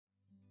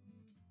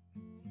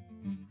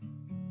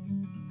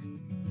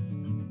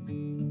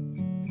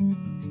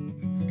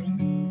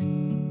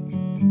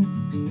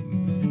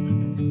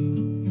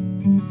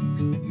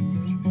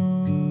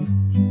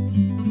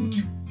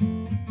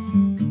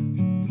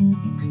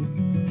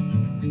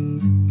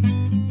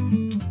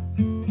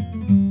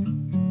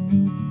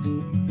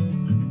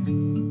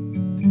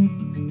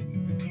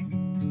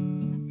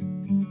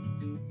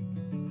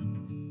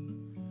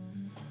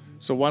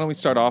So why don't we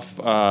start off,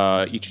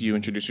 each of you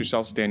introduce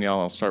yourselves. Danielle,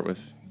 I'll start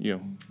with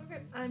you.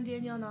 Okay, I'm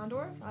Danielle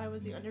Naundorf. I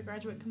was the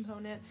undergraduate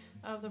component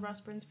of the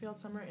Russ Brinsfield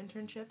Summer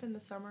Internship in the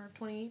summer of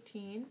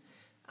 2018.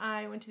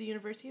 I went to the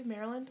University of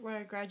Maryland, where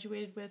I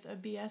graduated with a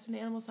BS in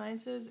Animal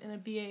Sciences and a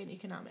BA in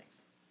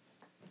Economics.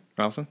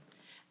 Alison?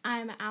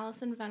 I'm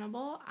Alison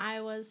Venable.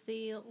 I was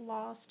the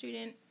law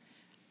student,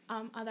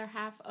 other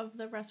half of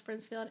the Russ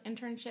Brinsfield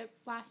internship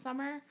last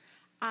summer.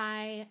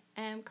 I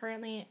am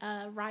currently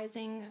a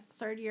rising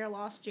third-year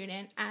law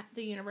student at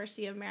the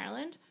University of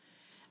Maryland.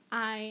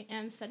 I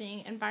am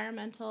studying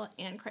environmental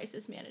and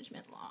crisis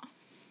management law.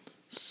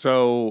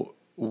 So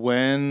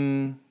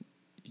when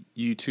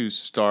you two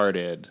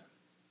started,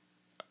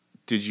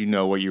 did you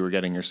know what you were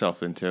getting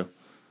yourself into?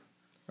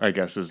 I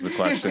guess is the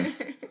question.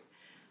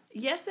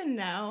 Yes and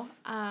no.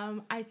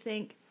 I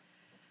think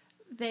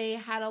they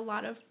had a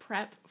lot of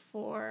prep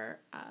for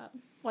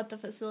what the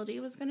facility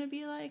was going to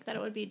be like, that it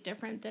would be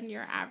different than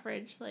your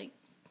average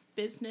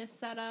business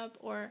setup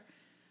or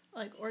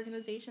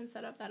organization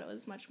setup, that it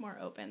was much more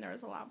open. There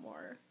was a lot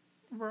more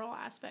rural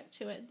aspect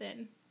to it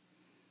than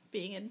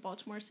being in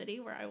Baltimore City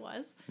where I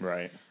was.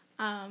 Right.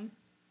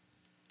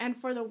 And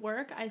for the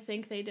work, I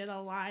think they did a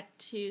lot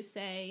to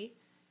say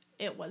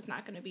it was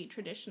not going to be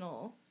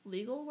traditional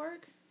legal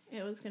work.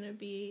 It was going to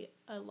be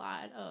a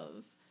lot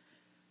of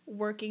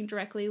working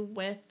directly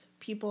with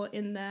people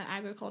in the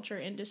agriculture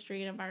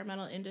industry and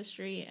environmental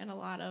industry, and a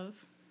lot of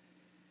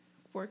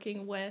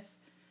working with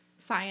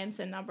science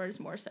and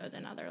numbers more so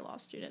than other law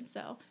students.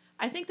 So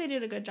I think they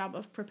did a good job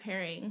of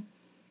preparing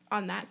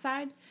on that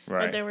side.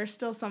 Right. But there were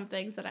still some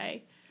things that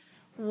I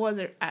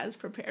wasn't as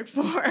prepared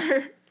for.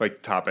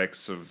 Like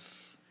topics of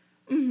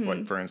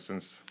what, for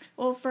instance?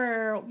 Well,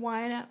 for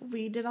one,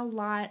 we did a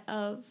lot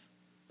of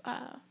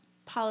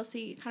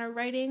policy kind of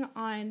writing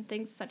on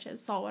things such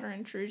as saltwater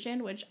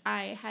intrusion, which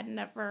I had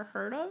never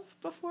heard of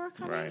before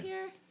coming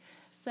here.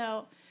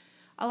 So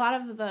a lot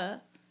of the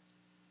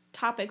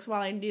topics,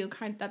 while I knew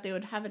that they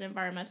would have an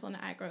environmental and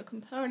agro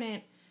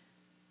component,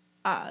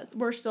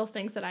 were still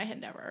things that I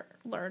had never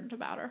learned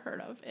about or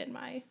heard of in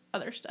my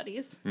other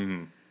studies.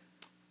 Mm-hmm.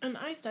 And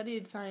I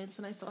studied science,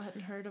 and I still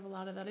hadn't heard of a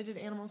lot of that. I did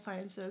animal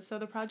sciences, so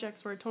the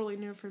projects were totally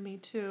new for me,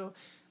 too.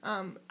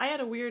 I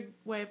had a weird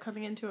way of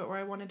coming into it where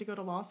I wanted to go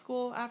to law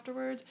school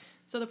afterwards,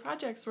 so the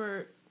projects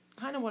were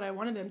kind of what I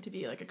wanted them to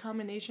be, like a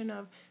combination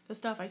of the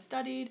stuff I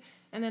studied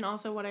and then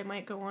also what I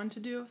might go on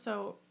to do.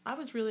 So I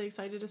was really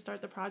excited to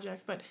start the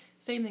projects, but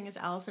same thing as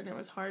Alison, it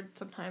was hard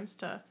sometimes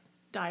to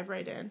dive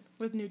right in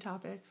with new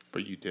topics.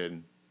 But you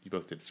did. You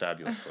both did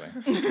fabulously.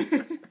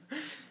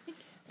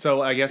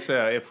 So I guess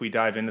if we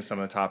dive into some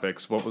of the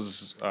topics, what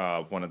was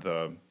one of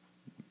the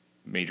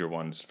major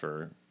ones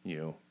for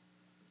you?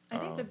 I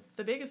think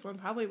the biggest one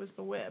probably was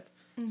the whip.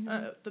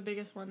 Mm-hmm. The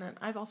biggest one that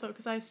I've also,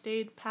 because I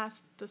stayed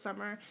past the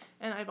summer,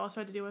 and I've also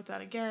had to deal with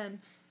that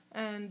again.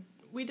 And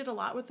we did a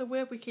lot with the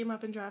whip. We came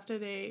up and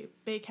drafted a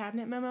Bay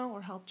Cabinet memo,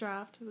 or help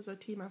draft. It was a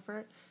team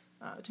effort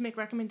to make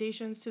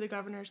recommendations to the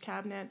governor's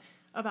cabinet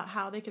about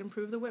how they can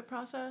improve the whip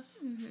process.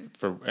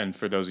 Mm-hmm.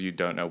 For those of you who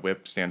don't know,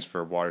 WIP stands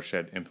for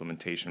Watershed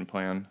Implementation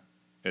Plan.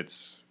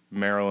 It's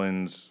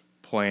Maryland's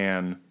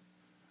plan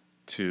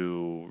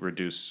to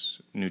reduce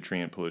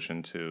nutrient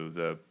pollution to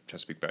the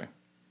Chesapeake Bay.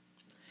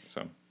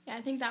 So Yeah,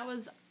 I think that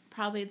was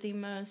probably the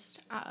most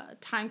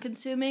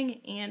time-consuming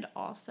and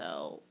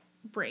also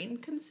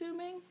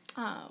brain-consuming.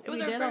 It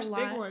was our first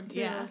big one, too.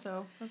 Yeah.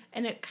 So.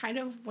 And it kind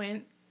of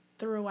went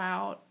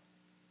throughout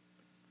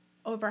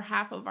over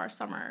half of our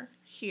summer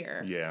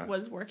here. Yeah.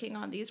 Was working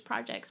on these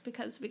projects,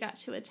 because we got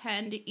to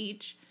attend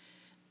each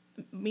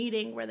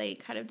meeting where they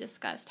kind of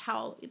discussed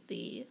how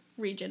the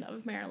region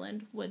of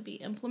Maryland would be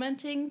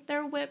implementing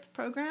their WIP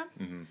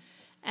program,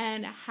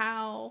 and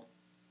how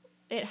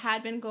it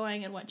had been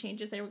going and what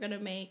changes they were going to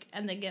make,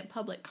 and then get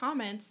public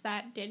comments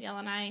that Danielle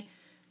and I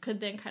could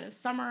then kind of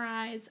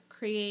summarize,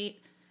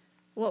 create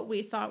what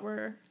we thought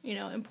were,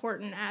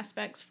 important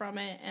aspects from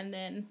it, and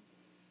then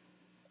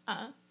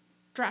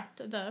draft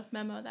the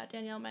memo that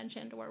Danielle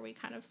mentioned, where we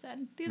kind of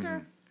said, these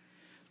are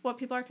what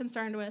people are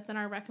concerned with and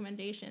our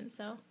recommendations.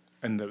 So.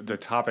 And the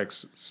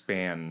topics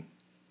span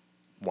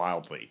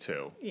wildly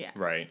too. Yeah.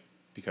 Right?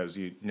 Because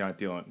you're not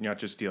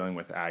just dealing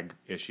with ag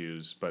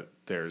issues, but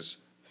there's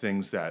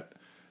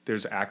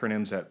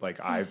acronyms that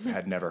I've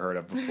had never heard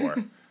of before.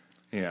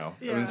 Yeah.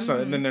 I mean, so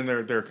and then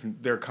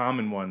they're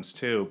common ones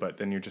too, but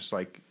then you're just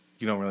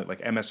you don't really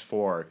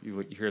MS4.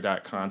 You hear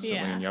that constantly,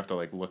 and you have to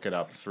look it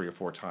up 3 or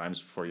 4 times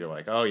before you're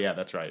like, oh yeah,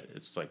 that's right.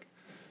 It's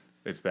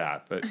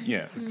that. But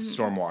yeah, it's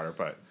stormwater.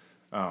 But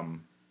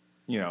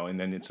and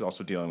then it's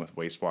also dealing with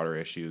wastewater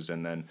issues,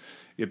 and then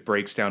it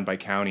breaks down by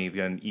county.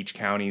 Then each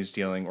county's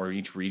dealing, or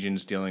each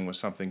region's dealing with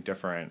something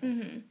different,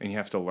 and you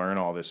have to learn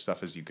all this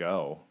stuff as you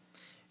go.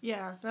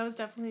 Yeah, that was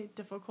definitely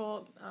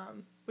difficult.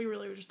 We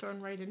really were just thrown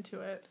right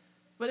into it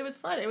But it was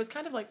fun. It was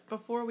kind of like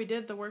before we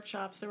did the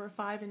workshops, there were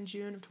 5 in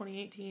June of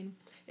 2018.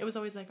 It was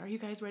always like, are you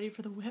guys ready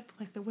for the whip?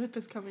 Like, the whip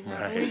is coming out.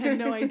 Right. And we had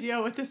no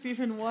idea what this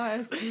even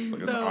was. It's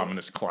like this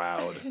ominous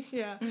cloud.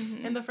 Yeah.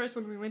 And the first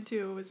one we went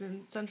to was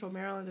in Central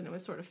Maryland, and it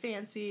was sort of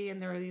fancy,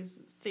 and there were these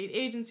state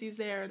agencies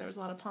there, and there was a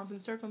lot of pomp and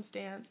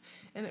circumstance.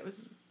 And it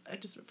was,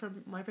 just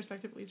from my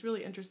perspective at least,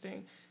 really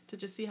interesting to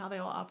just see how they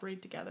all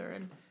operate together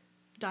and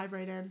dive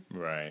right in.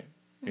 Right.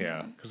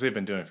 Yeah. Because they've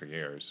been doing it for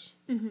years.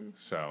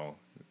 So...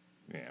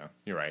 yeah,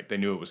 you're right. They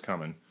knew it was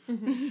coming.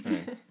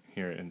 Right,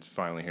 here and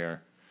finally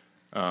here.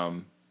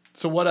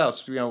 So what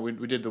else? You know,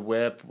 we did the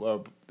whip.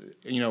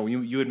 You know,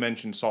 you had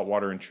mentioned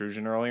saltwater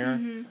intrusion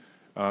earlier,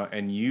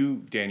 and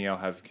you, Danielle,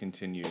 have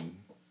continued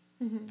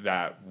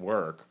that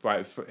work.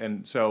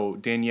 And so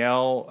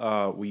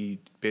Danielle, we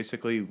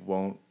basically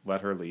won't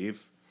let her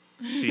leave.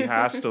 She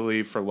has to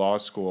leave for law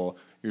school.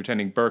 You're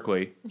attending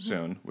Berkeley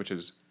soon, which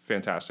is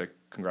fantastic.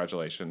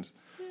 Congratulations.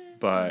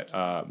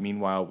 But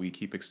meanwhile, we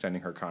keep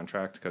extending her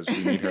contract because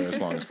we need her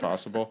as long as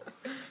possible.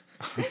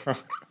 It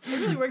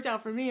really worked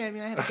out for me. I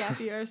mean, I had a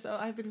gap year, so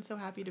I've been so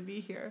happy to be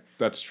here.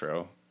 That's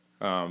true.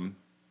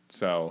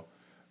 So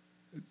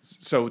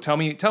tell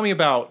me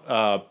about,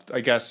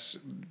 I guess,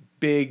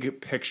 big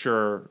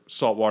picture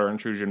saltwater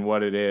intrusion,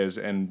 what it is,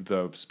 and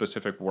the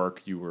specific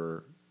work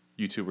you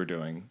two were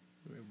doing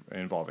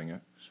involving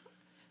it.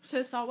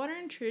 So saltwater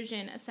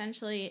intrusion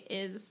essentially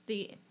is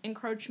the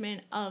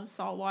encroachment of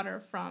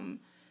saltwater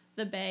from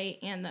the bay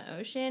and the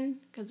ocean,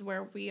 because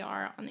where we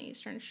are on the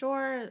eastern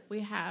shore, we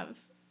have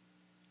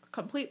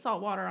complete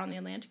salt water on the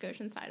Atlantic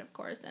Ocean side, of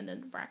course, and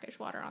then brackish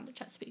water on the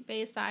Chesapeake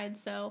Bay side.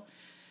 So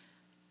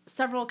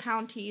several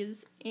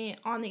counties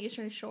on the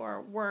eastern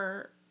shore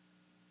were,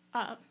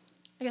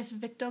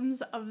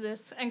 victims of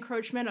this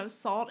encroachment of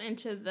salt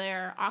into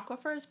their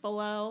aquifers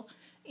below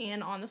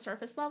and on the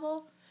surface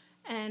level.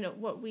 And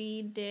what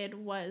we did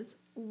was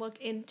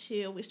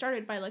we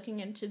started by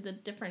looking into the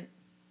different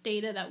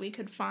data that we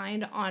could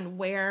find on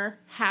where,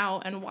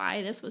 how, and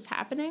why this was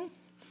happening,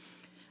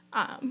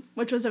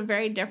 which was a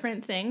very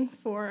different thing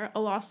for a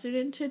law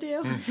student to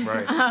do.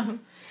 Right.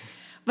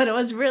 But it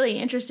was really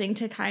interesting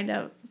to kind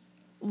of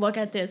look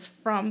at this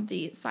from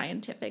the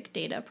scientific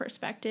data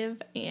perspective,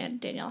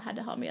 and Danielle had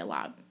to help me a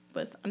lot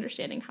with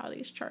understanding how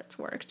these charts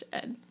worked,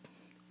 and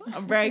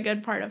a very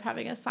good part of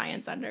having a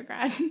science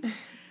undergrad.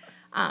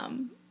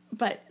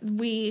 But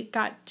we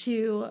got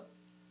to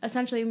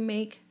essentially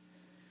make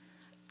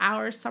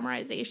our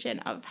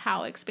summarization of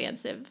how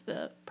expansive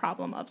the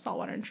problem of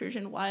saltwater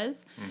intrusion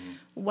was,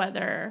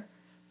 whether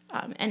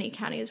any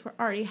counties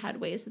already had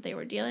ways that they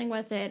were dealing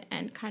with it,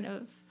 and kind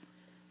of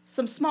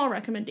some small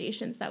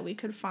recommendations that we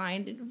could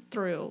find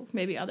through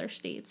maybe other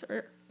states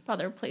or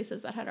other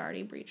places that had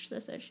already breached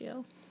this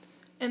issue.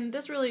 And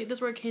this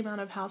work came out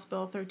of House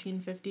Bill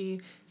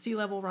 1350, Sea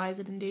Level Rise,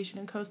 Inundation,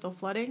 and Coastal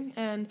Flooding.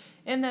 And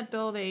in that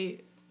bill,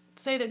 they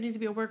say there needs to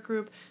be a work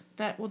group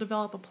that will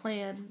develop a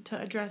plan to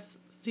address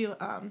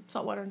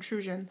saltwater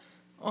intrusion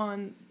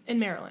in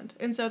Maryland.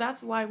 And so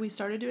that's why we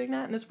started doing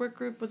that. And this work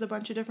group was a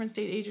bunch of different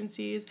state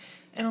agencies,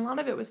 and a lot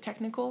of it was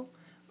technical.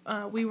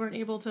 We weren't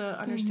able to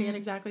understand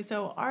exactly.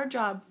 So our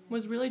job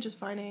was really just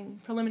finding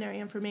preliminary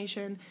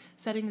information,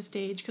 setting the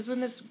stage. Because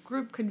when this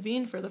group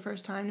convened for the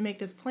first time to make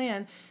this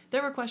plan,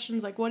 there were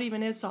questions like, what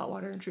even is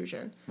saltwater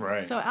intrusion?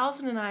 Right. So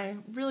Alison and I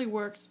really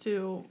worked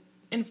to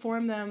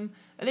inform them.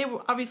 They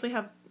obviously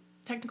have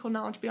technical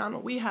knowledge beyond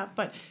what we have,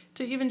 but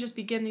to even just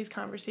begin these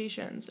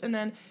conversations. And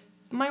then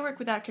my work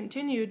with that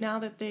continued now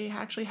that they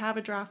actually have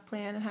a draft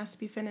plan and has to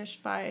be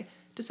finished by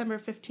December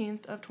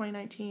 15th of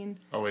 2019.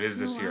 Oh, it is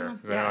this year.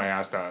 Yes. I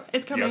asked that.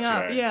 It's coming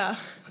yesterday. up,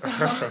 yeah.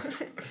 So,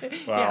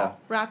 wow. Yeah,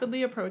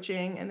 rapidly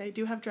approaching, and they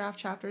do have draft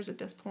chapters at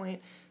this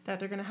point that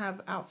they're going to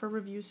have out for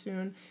review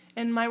soon.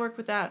 And my work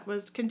with that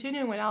was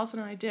continuing what Alison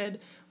and I did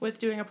with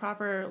doing a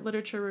proper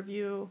literature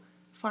review,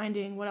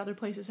 finding what other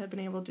places have been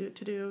able to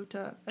do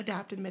to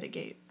adapt and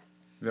mitigate.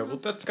 Yeah, well,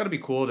 that's got to be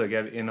cool to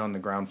get in on the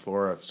ground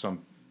floor of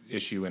some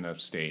issue in a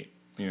state.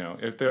 You know,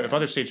 if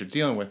other states are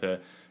dealing with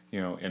it, you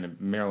know, and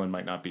Maryland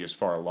might not be as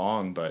far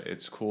along, but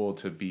it's cool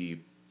to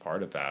be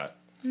part of that.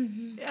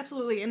 Mm-hmm.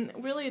 Absolutely. And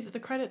really the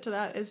credit to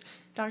that is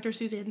Dr.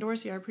 Suzanne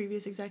Dorsey, our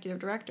previous executive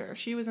director.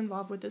 She was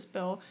involved with this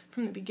bill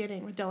from the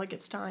beginning with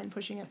Delegate Stein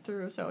pushing it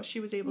through. So she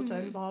was able to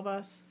involve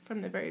us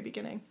from the very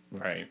beginning.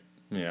 Right.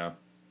 Yeah.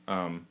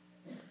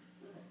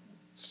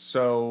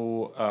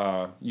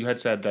 So you had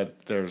said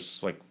that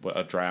there's like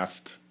a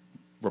draft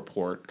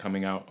report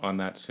coming out on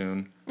that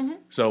soon. Mm-hmm.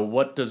 So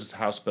what does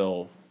House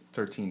Bill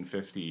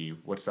 1350,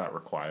 what's that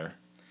require?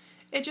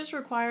 It just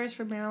requires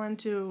for Maryland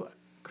to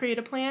create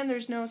a plan.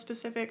 There's no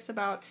specifics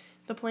about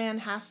the plan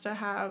has to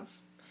have...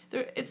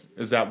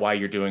 Is that why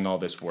you're doing all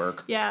this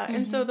work? Yeah,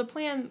 and so the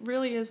plan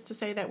really is to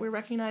say that we're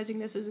recognizing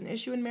this as an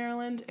issue in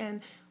Maryland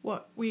and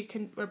what we're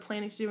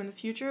planning to do in the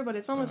future, but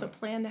it's almost a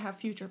plan to have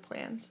future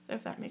plans,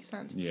 if that makes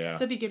sense. Yeah.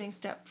 It's a beginning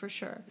step for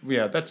sure.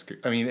 Yeah, that's good.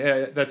 I mean,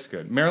 that's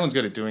good. Maryland's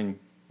good at doing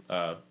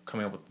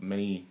coming up with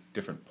many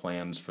different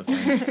plans for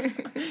things.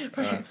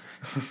 Right.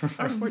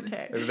 Our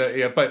forte.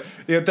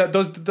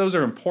 Those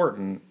are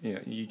important.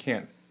 You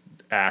can't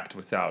act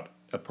without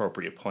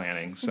appropriate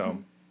planning.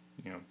 So,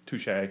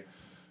 touche.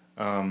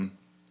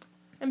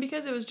 And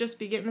because it was just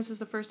this is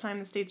the first time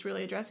the state's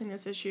really addressing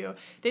this issue,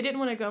 they didn't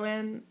want to go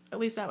in, at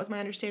least that was my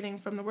understanding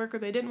from the work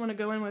group, they didn't want to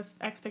go in with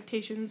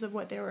expectations of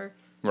what they were.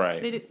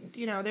 Right.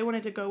 They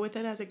wanted to go with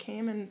it as it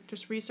came and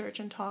just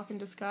research and talk and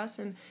discuss,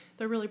 and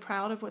they're really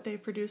proud of what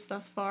they've produced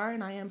thus far,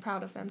 and I am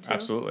proud of them too.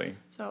 Absolutely.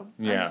 So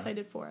I'm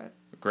excited for it.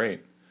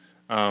 Great.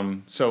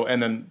 So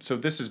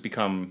this has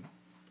become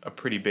a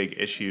pretty big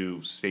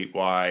issue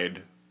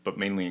statewide, but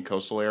mainly in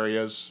coastal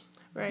areas.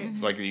 Right.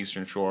 Like the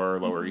Eastern Shore,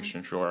 Lower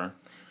Eastern Shore.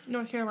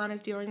 North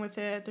Carolina's dealing with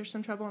it. There's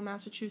some trouble in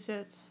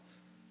Massachusetts,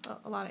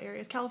 a lot of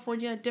areas.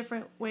 California,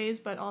 different ways,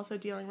 but also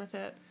dealing with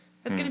it.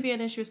 It's going to be an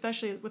issue,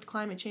 especially with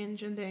climate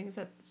change and things,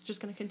 that's just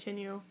going to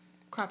continue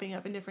cropping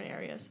up in different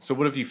areas. So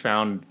what have you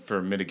found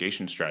for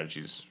mitigation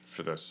strategies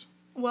for this?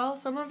 Well,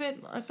 some of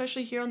it,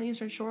 especially here on the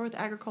Eastern Shore with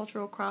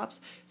agricultural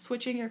crops,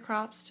 switching your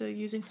crops to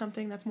using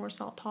something that's more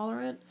salt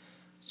tolerant.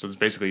 So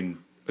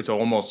it's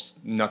almost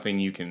nothing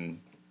you can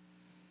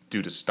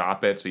do to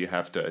stop it, so you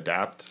have to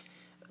adapt?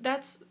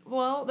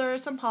 There are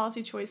some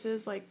policy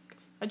choices like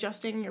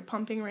adjusting your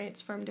pumping rates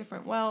from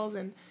different wells,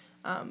 and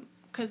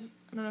because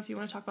I don't know if you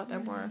want to talk about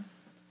that more.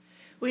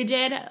 We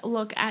did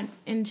look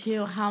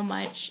into how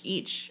much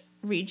each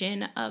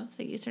region of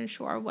the Eastern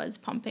Shore was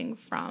pumping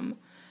from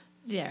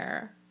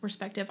their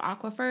respective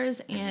aquifers,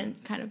 and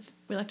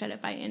we looked at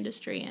it by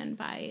industry and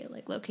by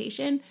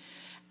location.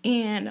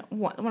 And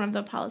one of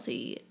the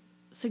policies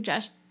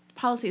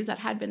that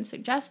had been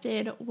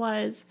suggested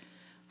was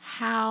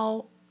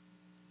how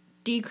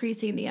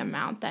decreasing the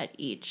amount that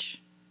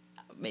each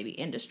maybe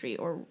industry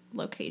or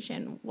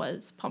location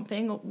was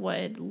pumping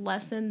would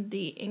lessen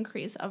the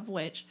increase of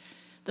which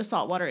the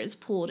salt water is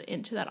pooled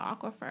into that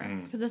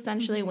aquifer. Because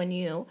essentially when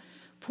you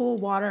pool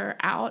water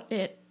out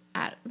at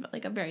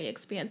a very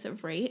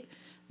expansive rate,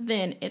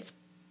 then it's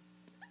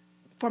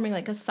forming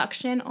a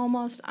suction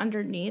almost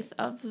underneath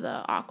of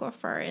the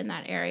aquifer in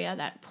that area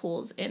that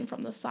pulls in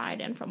from the side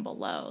and from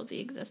below the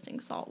existing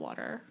salt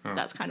water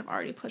that's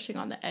already pushing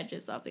on the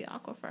edges of the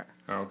aquifer.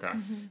 Oh, okay.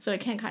 So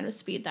it can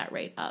speed that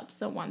rate up.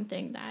 So one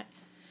thing that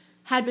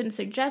had been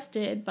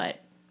suggested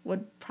but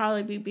would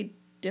probably be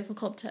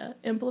difficult to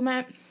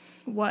implement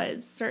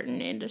was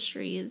certain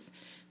industries,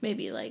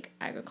 maybe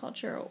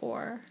agriculture,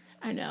 or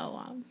I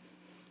know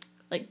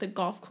the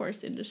golf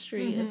course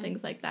industry and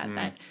things like that,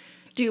 that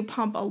do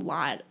pump a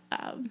lot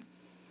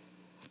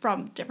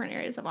from different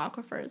areas of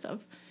aquifers,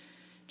 of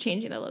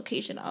changing the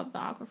location of the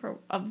aquifer,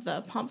 of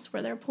the pumps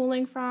where they're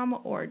pulling from,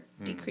 or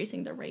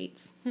decreasing the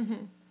rates.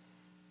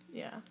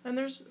 Yeah, and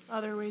there's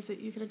other ways that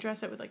you can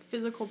address it with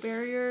physical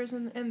barriers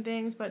and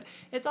things, but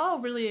it's all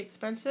really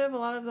expensive. A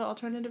lot of the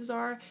alternatives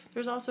are.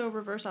 There's also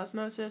reverse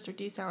osmosis or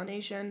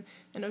desalination,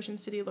 and Ocean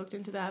City looked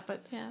into that,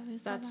 but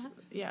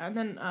and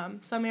then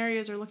some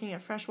areas are looking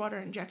at freshwater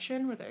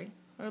injection, where they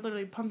are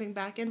literally pumping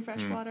back in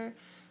fresh water.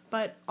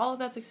 But all of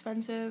that's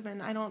expensive,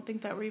 and I don't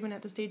think that we're even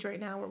at the stage right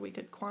now where we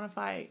could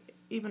quantify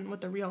even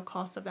what the real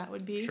cost of that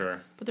would be.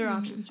 Sure. But there are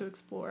options to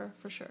explore,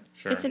 for sure.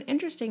 Sure. It's an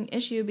interesting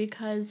issue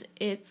because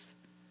it's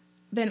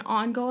been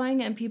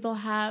ongoing and people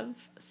have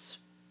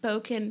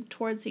spoken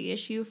towards the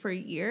issue for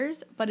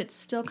years, but it's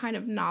still kind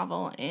of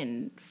novel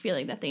in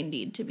feeling that they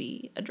need to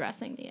be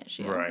addressing the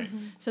issue. Right.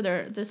 So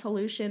the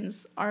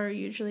solutions are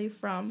usually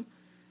from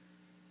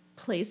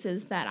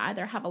places that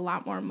either have a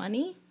lot more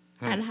money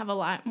and have a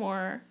lot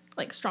more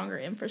stronger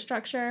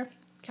infrastructure.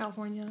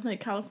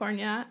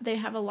 California, they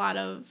have a lot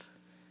of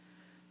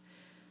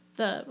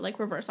the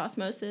reverse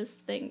osmosis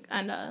thing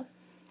and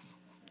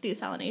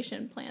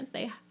desalination plants.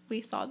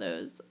 We saw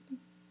those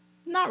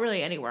not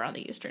really anywhere on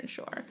the Eastern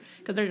Shore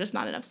because there's just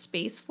not enough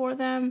space for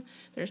them.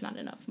 There's not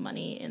enough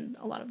money in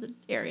a lot of the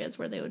areas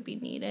where they would be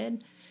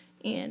needed,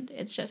 and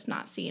it's just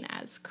not seen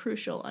as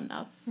crucial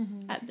enough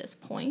at this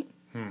point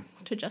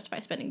to justify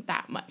spending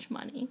that much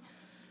money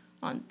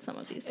on some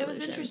of these solutions.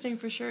 It was interesting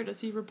for sure to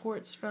see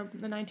reports from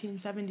the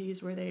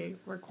 1970s where they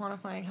were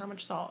quantifying how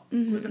much salt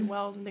was in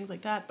wells and things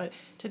like that, but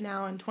to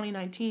now in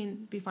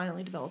 2019 be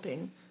finally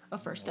developing a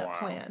first step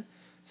plan.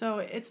 So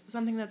it's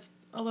something that's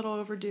a little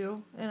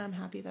overdue, and I'm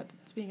happy that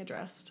it's being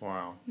addressed.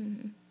 Wow.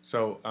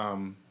 So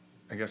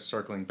I guess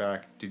circling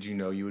back, did you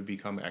know you would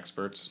become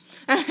experts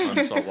on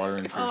saltwater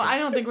intrusion? I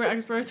don't think we're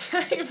experts,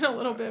 even a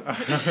little bit.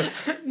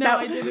 No,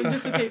 I didn't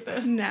anticipate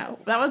this. No,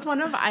 that was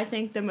one of, I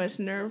think, the most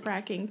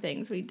nerve-wracking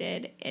things we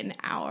did in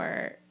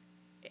our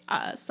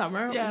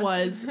summer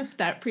was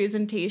that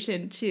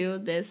presentation to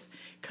this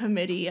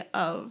committee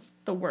of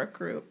the work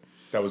group.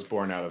 That was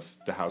born out of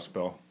the House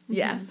bill.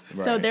 Yes.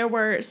 Right. So there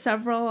were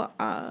several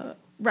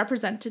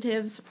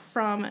representatives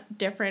from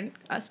different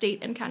state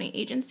and county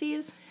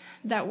agencies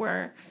that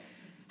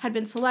had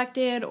been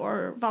selected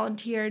or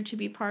volunteered to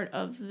be part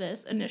of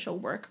this initial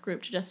work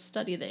group to just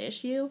study the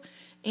issue.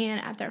 And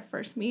at their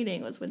first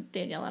meeting was when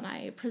Danielle and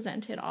I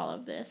presented all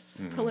of this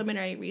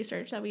preliminary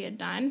research that we had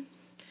done.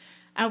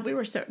 And we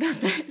were so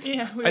nervous.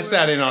 Yeah, I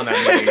sat in on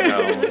that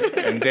meeting,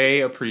 though, and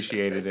they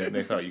appreciated it, and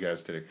they thought you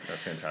guys did a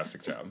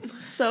fantastic job.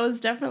 So it was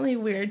definitely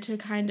weird to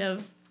kind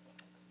of...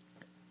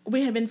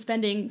 We had been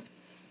spending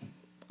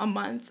a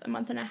month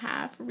and a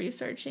half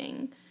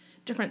researching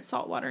different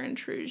saltwater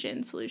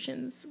intrusion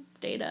solutions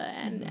data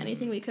and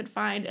anything we could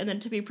find, and then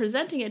to be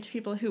presenting it to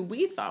people who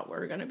we thought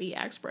were going to be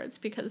experts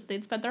because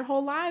they'd spent their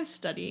whole lives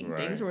studying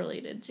things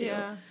related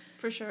to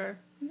for sure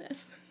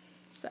this.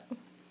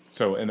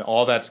 So, and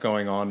all that's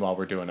going on while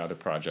we're doing other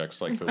projects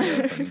like the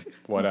WIP and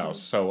what else?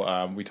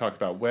 So, we talked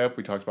about WIP,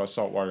 we talked about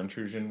saltwater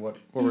intrusion. What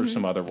were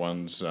some other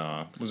ones?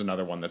 Was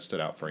another one that stood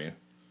out for you?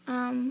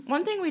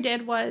 One thing we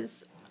did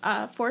was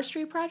a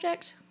forestry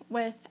project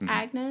with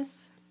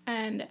Agnes,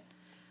 and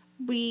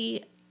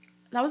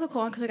that was a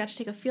cool one because we got to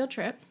take a field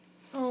trip.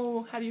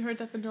 Oh, have you heard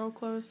that the mill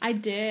closed? I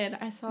did.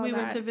 I saw that. We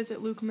went to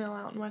visit Luke Mill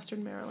out in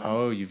Western Maryland.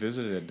 Oh, you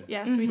visited?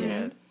 Yes, we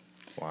did.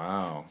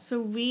 Wow. So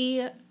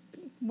we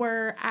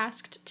were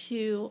asked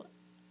to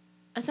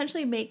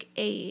essentially make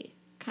a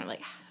kind of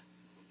like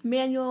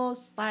manual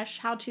 /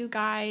 how-to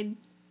guide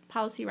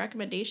policy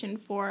recommendation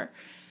for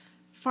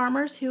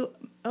farmers who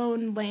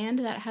own land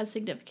that has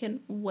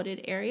significant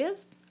wooded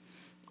areas,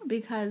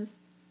 because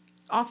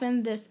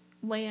often this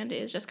land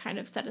is just kind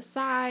of set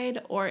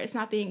aside or it's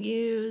not being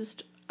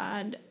used,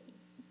 and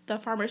the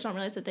farmers don't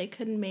realize that they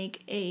could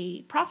make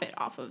a profit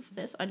off of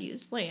this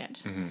unused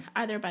land,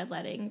 either by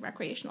letting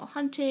recreational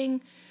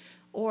hunting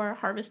or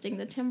harvesting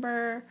the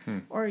timber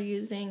or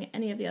using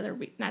any of the other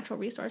natural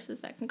resources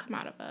that can come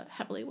out of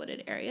heavily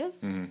wooded areas.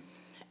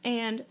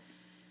 And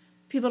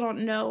people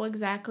don't know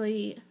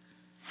exactly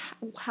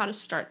how to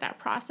start that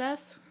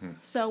process.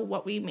 So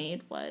what we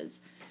made was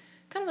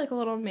kind of like a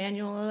little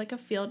manual or like a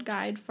field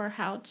guide for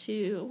how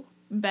to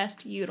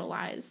best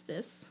utilize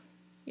this,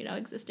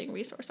 existing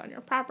resource on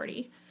your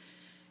property.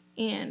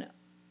 And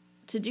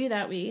to do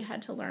that, we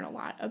had to learn a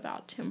lot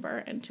about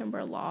timber and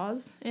timber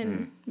laws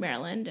in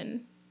Maryland,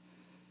 and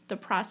the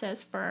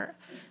process for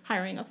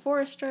hiring a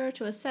forester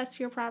to assess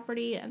your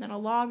property and then a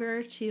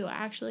logger to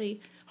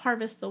actually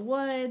harvest the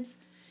woods,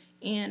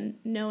 and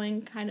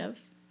knowing kind of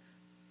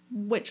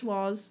which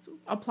laws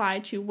apply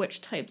to which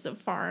types of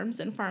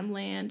farms and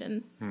farmland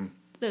and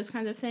those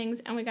kinds of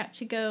things. And we got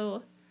to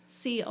go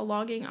see a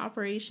logging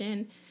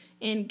operation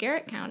in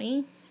Garrett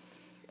County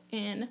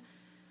in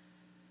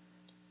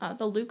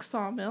the Luke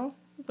Sawmill,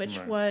 which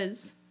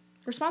was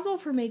responsible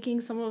for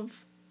making some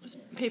of...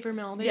 Paper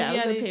mill. It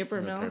was a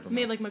paper mill.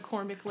 Made like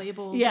McCormick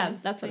labels. Yeah,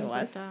 that's what it was.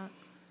 Like that.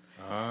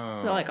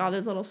 Oh. So like all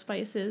those little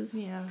spices.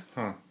 Yeah.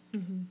 Huh.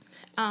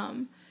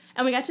 And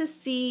we got to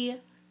see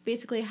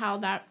basically how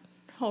that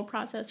whole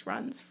process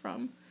runs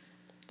from...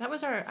 That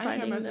was I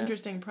think our most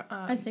interesting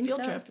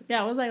field trip.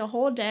 Yeah, it was like a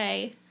whole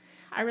day.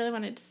 I really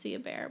wanted to see a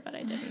bear, but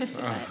I didn't.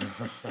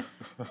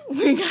 But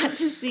we got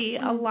to see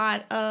a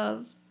lot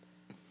of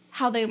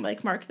how they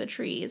like mark the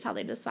trees, how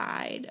they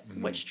decide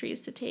which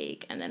trees to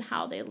take, and then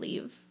how they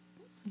leave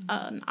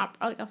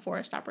like a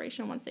forest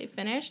operation once they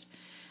finished.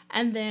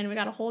 And then we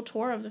got a whole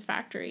tour of the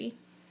factory.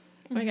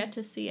 We got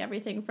to see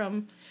everything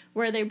from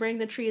where they bring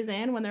the trees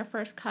in when they're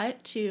first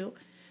cut to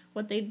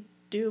what they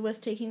do with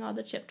taking all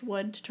the chipped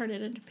wood to turn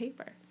it into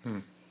paper.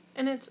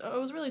 And it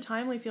was a really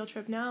timely field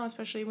trip now,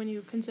 especially when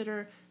you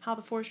consider how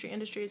the forestry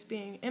industry is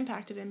being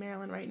impacted in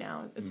Maryland right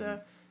now. It's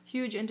a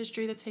huge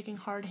industry that's taking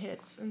hard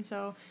hits, and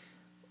so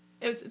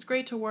it's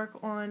great to work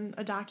on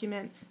a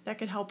document that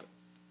could help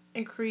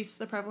increase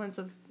the prevalence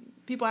of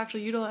people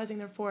actually utilizing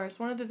their forests.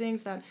 One of the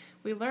things that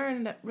we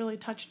learned that really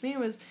touched me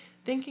was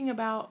thinking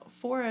about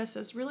forests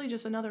as really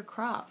just another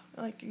crop.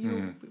 Like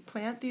you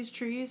plant these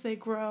trees, they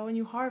grow, and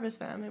you harvest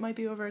them. It might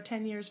be over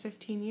 10 years,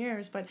 15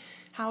 years, but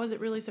how is it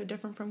really so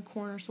different from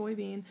corn or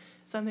soybean,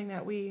 something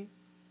that we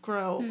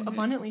grow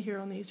abundantly here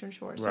on the Eastern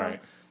Shore? So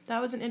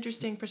that was an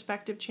interesting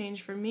perspective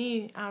change for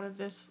me out of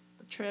this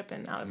trip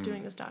and out of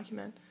doing this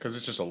document. Because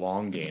it's just a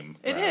long game.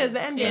 It is,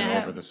 the end game.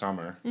 Over the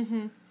summer.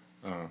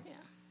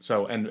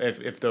 So, and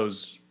if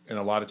those, and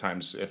a lot of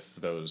times if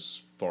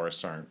those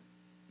forests aren't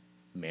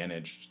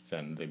managed,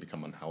 then they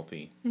become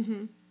unhealthy.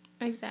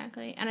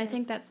 Exactly. And I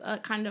think that's a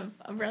kind of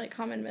a really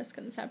common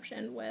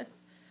misconception with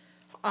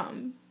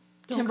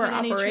timber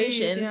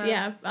operations.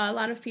 Trees, a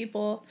lot of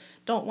people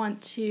don't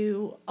want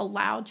to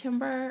allow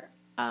timber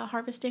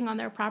harvesting on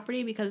their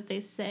property because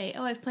they say,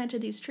 oh, I've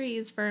planted these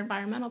trees for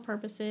environmental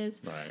purposes.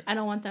 Right. I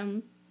don't want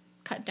them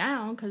cut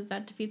down because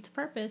that defeats the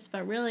purpose.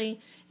 But really,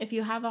 if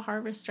you have a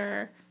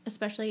harvester,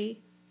 especially,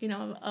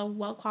 a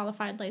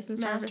well-qualified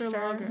licensed master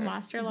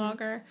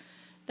logger,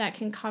 that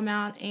can come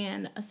out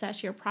and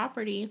assess your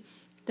property,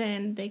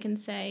 then they can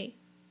say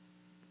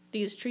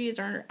these trees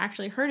aren't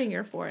actually hurting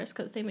your forest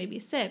because they may be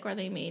sick, or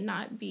they may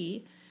not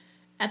be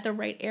at the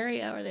right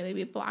area, or they may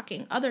be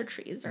blocking other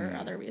trees or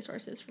other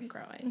resources from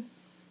growing.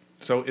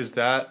 So is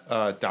that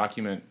a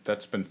document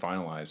that's been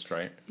finalized,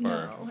 right?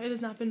 No, it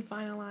has not been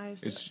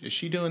finalized. Is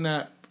she doing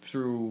that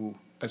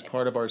as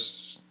part of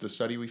the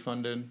study we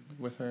funded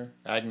with her,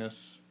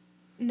 Agnes?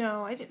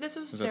 No, I think this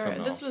was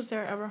Sarah. This was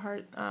Sarah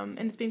Eberhardt, and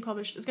it's being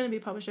published. It's going to be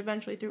published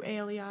eventually through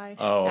ALEI,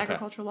 the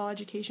Agricultural Law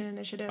Education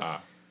Initiative.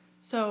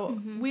 So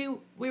we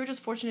were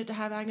just fortunate to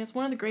have Agnes.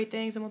 One of the great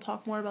things, and we'll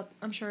talk more about,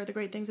 I'm sure, the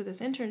great things of this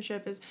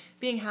internship is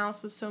being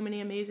housed with so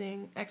many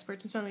amazing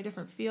experts in so many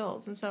different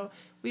fields. And so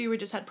we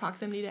just had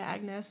proximity to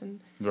Agnes.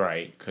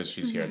 Right, because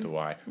she's here at the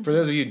Y. For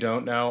those of you who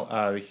don't know,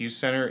 the Hughes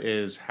Center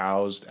is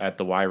housed at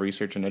the Y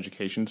Research and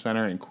Education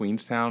Center in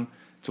Queenstown.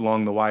 It's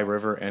along the Y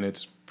River, and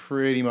it's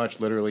pretty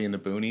much literally in the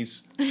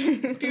boonies.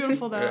 It's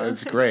beautiful, though.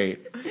 It's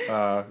great.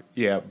 But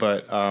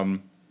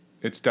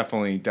it's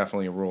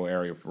definitely a rural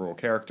area with rural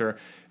character.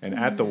 And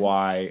at the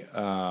Y,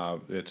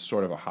 it's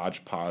sort of a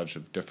hodgepodge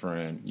of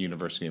different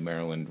University of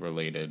Maryland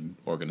related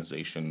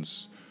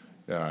organizations.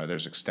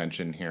 There's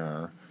extension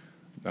here,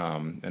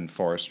 and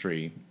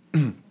forestry.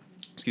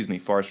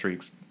 Forestry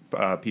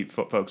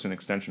folks in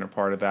extension are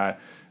part of that.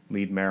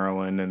 Lead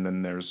Maryland, and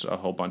then there's a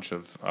whole bunch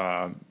of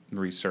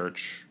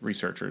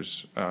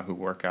researchers who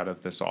work out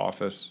of this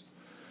office.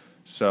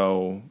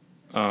 So,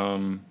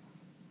 I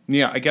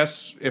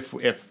guess if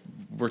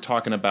we're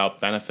talking about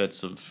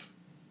benefits of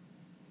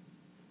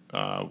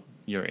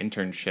your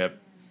internship,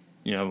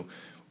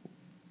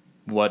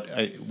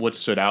 what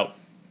stood out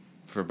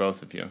for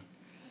both of you?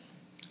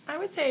 I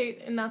would say,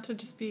 and not to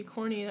just be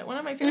corny, that one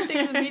of my favorite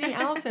things was meeting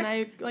Alison.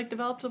 I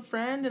developed a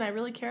friend, and I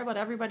really care about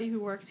everybody who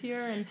works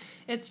here, and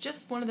it's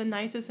just one of the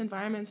nicest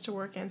environments to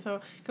work in.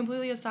 So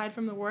completely aside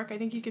from the work, I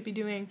think you could be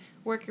doing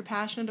work you're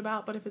passionate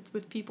about, but if it's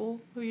with people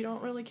who you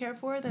don't really care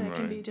for, then it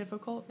can be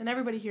difficult. And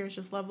everybody here is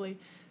just lovely.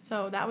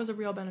 So that was a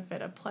real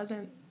benefit, a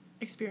pleasant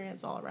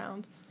experience all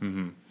around.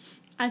 Mm-hmm.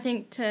 I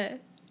think to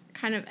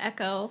kind of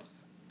echo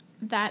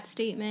that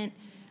statement,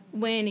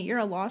 when you're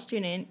a law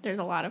student, there's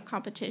a lot of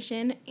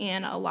competition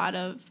and a lot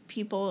of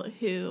people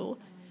who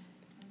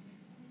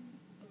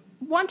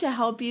want to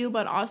help you,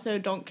 but also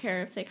don't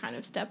care if they kind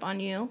of step on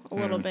you a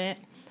little bit.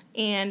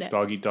 And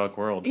dog-eat-dog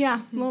world.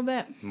 Yeah, a little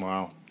bit.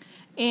 Wow.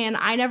 And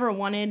I never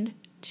wanted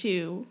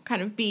to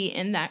kind of be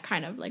in that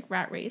kind of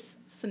rat race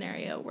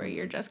scenario where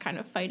you're just kind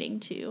of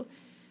fighting to,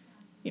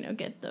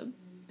 get the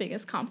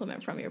biggest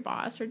compliment from your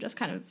boss, or just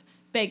kind of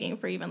begging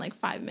for even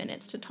 5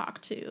 minutes to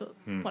talk to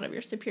one of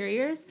your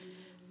superiors,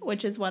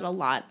 which is what a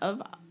lot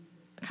of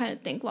kind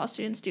of think law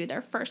students do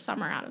their first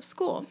summer out of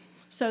school.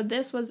 So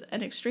this was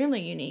an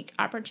extremely unique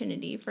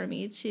opportunity for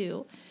me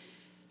to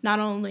not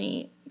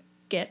only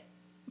get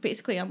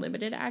basically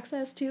unlimited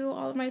access to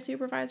all of my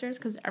supervisors,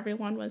 because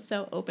everyone was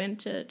so open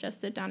to just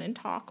sit down and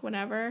talk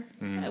whenever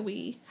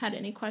we had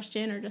any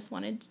question or just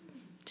wanted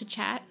to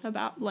chat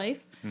about life.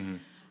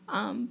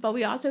 But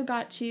we also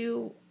got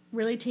to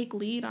really take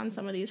lead on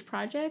some of these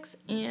projects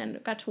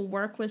and got to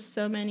work with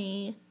so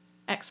many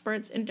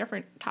experts in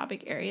different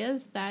topic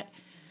areas that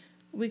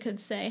we could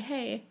say,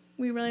 hey,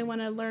 we really want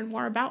to learn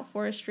more about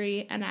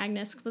forestry. And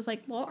Agnes was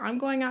like, well, I'm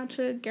going out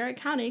to Garrett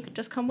County,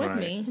 just come with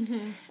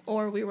me.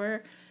 Or we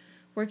were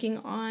working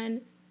on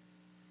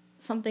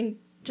something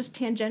just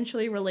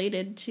tangentially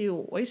related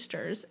to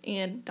oysters,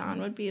 and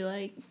Don would be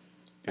like,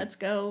 let's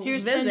go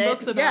here's visit. 10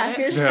 books about it.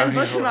 Here's 10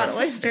 books about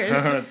oysters.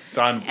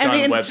 Don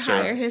the Webster,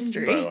 entire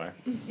history. by the way.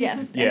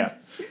 Yes. Yeah.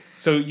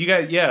 So you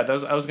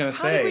guys, I was going to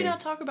say. How did we not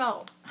talk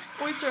about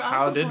oyster aquaculture?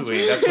 How did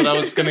we? That's what I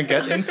was going to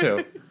get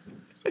into.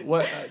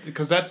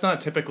 Because that's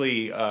not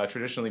typically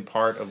traditionally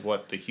part of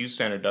what the Hughes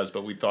Center does,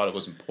 but we thought it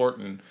was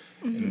important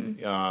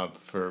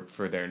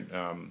for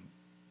their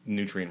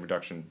nutrient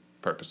reduction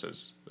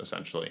purposes,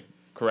 essentially.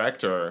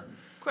 Correct?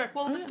 Correct.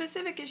 Well, the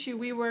specific issue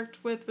we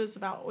worked with was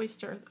about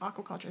oyster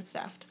aquaculture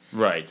theft.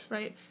 Right.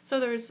 Right. So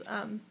there's,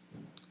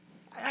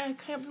 I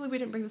can't believe we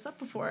didn't bring this up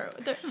before.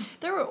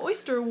 There were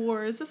oyster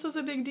wars. This was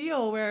a big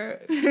deal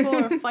where people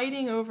are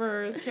fighting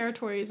over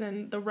territories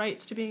and the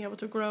rights to being able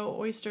to grow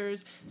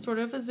oysters, sort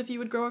of as if you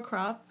would grow a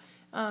crop.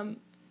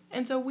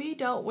 And so we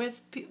dealt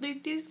with,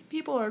 these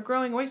people are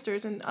growing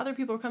oysters and other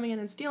people are coming in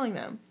and stealing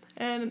them.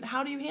 And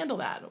how do you handle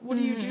that? What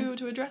do you do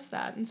to address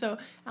that? And so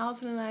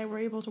Alison and I were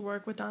able to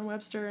work with Don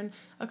Webster and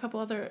a couple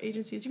other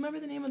agencies. Do you remember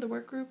the name of the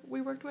work group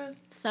we worked with?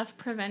 Theft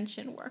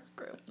Prevention Work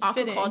Group.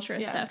 Fitting. Aquaculture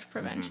Theft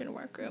Prevention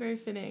Work Group. Very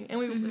fitting.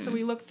 And so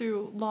we looked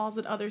through laws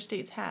that other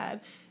states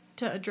had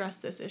to address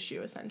this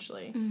issue,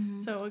 essentially.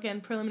 So again,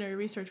 preliminary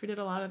research, we did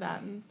a lot of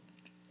that. And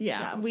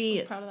we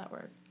was proud of that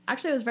work.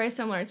 Actually, it was very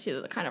similar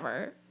to the kind of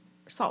our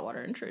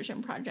saltwater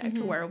intrusion project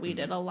where we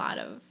did a lot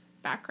of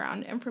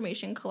background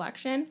information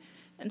collection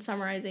and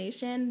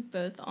summarization,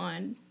 both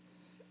on,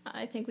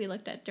 I think we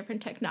looked at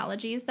different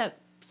technologies that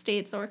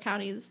states or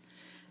counties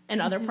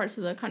and other parts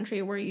of the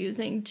country were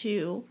using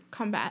to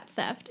combat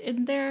theft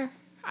in their,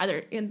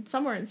 either in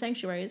somewhere in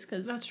sanctuaries,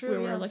 because we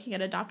were looking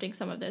at adopting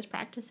some of those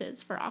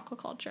practices for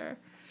aquaculture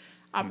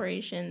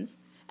operations,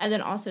 and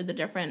then also the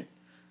different,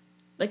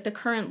 the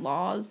current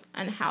laws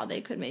and how they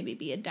could maybe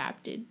be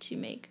adapted to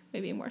make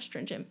maybe more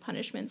stringent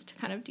punishments to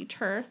kind of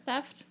deter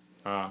theft.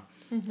 And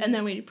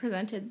then we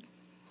presented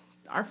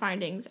our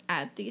findings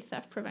at the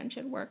theft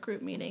prevention work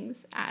group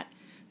meetings at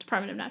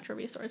Department of Natural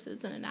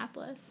Resources in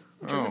Annapolis,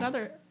 which was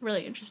another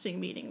really interesting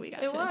meeting we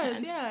got to attend. It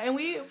was, yeah. And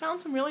we found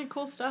some really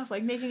cool stuff,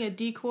 like making a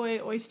decoy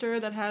oyster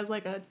that has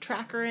like a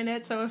tracker in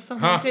it. So if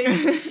someone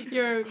takes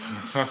your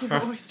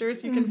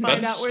oysters, you can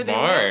find out where they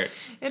live.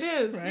 It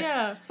is,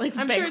 yeah. Like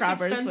I'm bank sure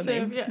robbers when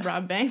they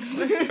rob banks.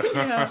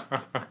 Yeah.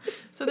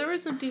 So there were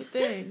some deep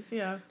things,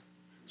 yeah.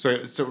 So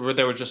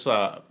there were just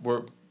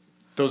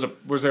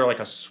was there like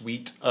a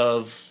suite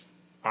of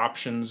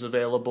options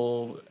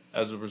available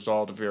as a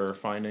result of your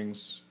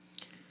findings?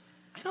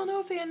 I don't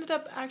know if they ended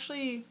up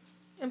actually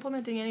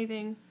implementing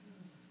anything.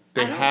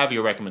 They have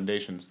your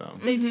recommendations, though.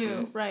 They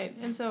do, right.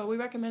 And so we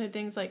recommended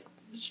things like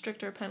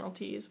stricter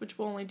penalties, which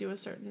will only do a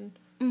certain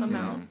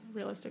amount,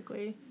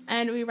 realistically.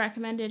 And we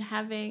recommended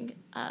having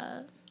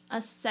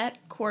a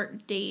set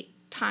court date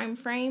time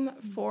frame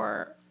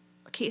for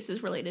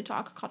cases related to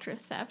aquaculture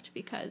theft,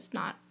 because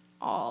not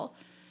all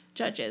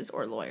judges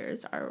or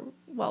lawyers are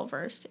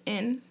well-versed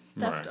in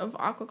theft of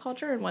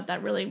aquaculture and what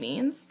that really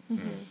means.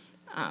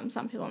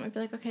 Some people might be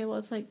like, okay, well,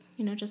 it's like,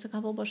 just a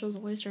couple bushels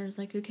of oysters,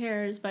 like, who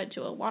cares? But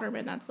to a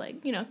waterman, that's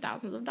like,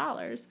 thousands of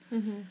dollars.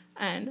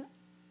 And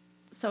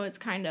so it's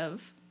kind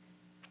of,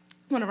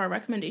 one of our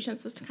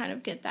recommendations is to kind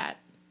of get that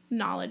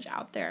knowledge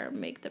out there,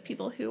 make the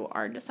people who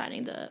are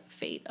deciding the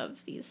fate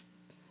of these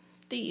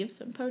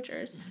thieves and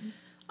poachers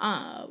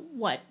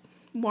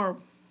more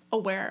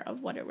aware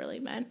of what it really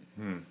meant.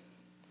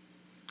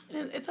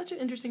 It's such an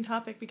interesting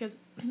topic because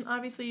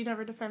obviously you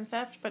never defend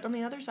theft, but on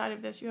the other side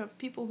of this, you have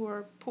people who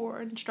are poor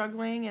and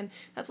struggling, and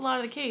that's a lot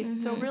of the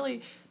case. So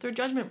really, they're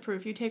judgment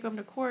proof. You take them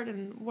to court,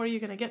 and what are you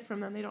going to get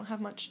from them? They don't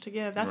have much to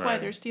give. That's why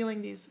they're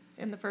stealing these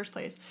in the first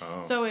place.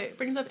 So it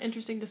brings up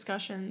interesting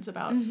discussions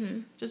about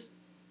just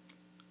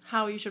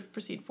how you should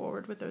proceed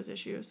forward with those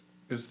issues.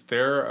 Is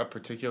there a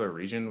particular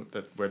region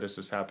where this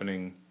is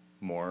happening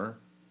more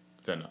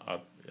than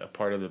a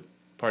part of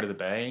the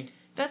bay?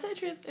 That's an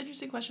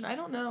interesting question. I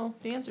don't know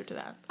the answer to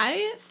that.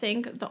 I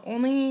think the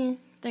only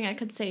thing I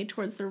could say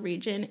towards the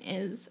region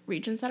is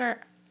regions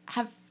that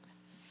have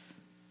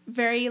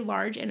very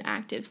large and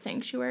active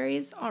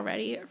sanctuaries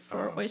already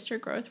for oyster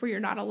growth, where you're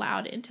not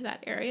allowed into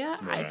that area.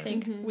 I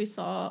think we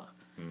saw,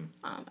 and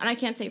I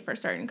can't say for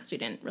certain because we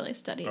didn't really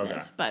study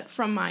this, but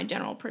from my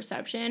general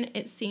perception,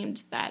 it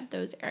seemed that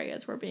those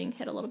areas were being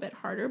hit a little bit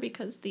harder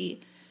because the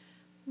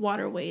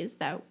waterways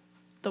that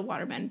the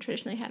watermen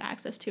traditionally had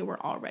access to were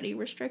already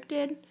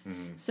restricted.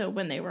 So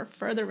when they were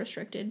further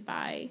restricted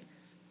by,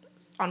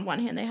 on one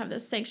hand, they have the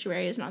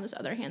sanctuaries, and on this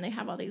other hand, they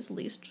have all these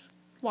leased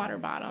water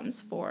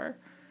bottoms for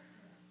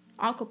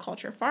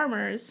aquaculture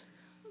farmers,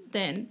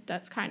 then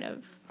that's kind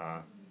of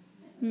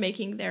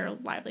making their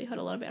livelihood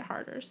a little bit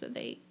harder. So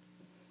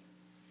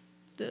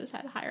those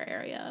had a higher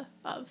area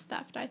of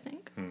theft, I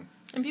think.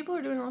 And people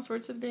are doing all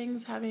sorts of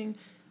things, having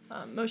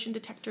motion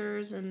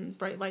detectors and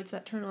bright lights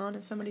that turn on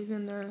if somebody's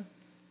in their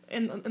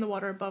in the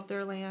water above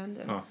their land.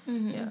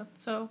 And yeah,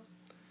 so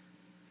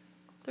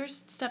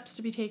there's steps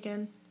to be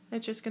taken.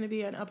 It's just going to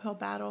be an uphill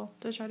battle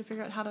to try to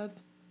figure out how to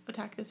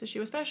attack this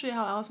issue, especially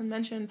how Alison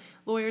mentioned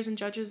lawyers and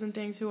judges and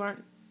things who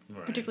aren't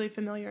particularly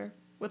familiar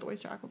with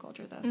oyster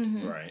aquaculture theft.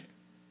 Right.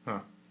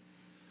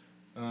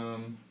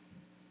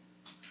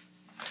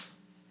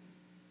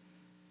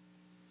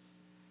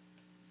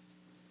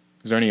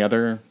 Is there any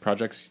other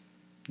projects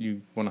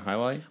you want to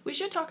highlight? We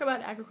should talk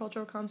about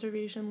agricultural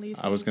conservation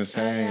leasing. I was going to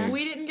say.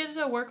 We didn't get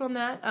to work on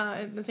that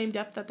in the same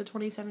depth that the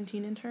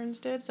 2017 interns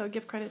did, so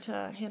give credit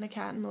to Hannah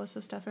Catt and Melissa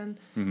Steffen.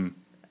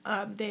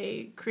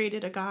 They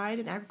created a guide,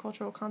 an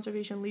agricultural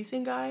conservation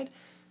leasing guide.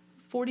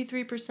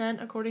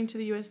 43%, according to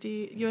the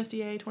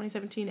USDA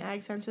 2017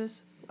 Ag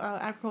Census,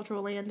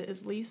 agricultural land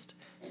is leased.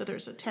 So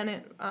there's a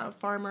tenant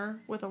farmer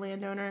with a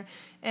landowner,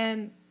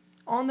 and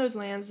on those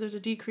lands, there's a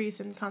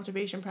decrease in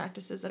conservation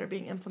practices that are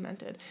being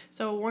implemented.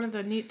 So one of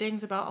the neat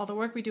things about all the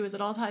work we do is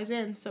it all ties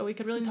in. So we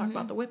could really talk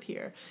about the WIP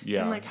here.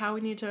 And like how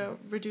we need to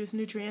reduce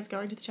nutrients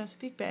going to the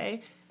Chesapeake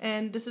Bay.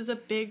 And this is a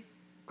big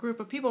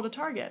group of people to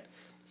target.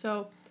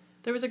 So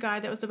there was a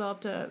guide that was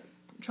developed to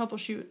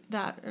troubleshoot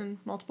that in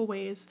multiple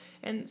ways.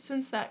 And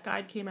since that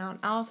guide came out,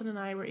 Alison and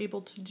I were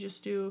able to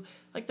just do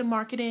like the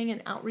marketing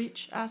and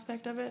outreach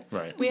aspect of it.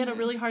 Right. We had a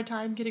really hard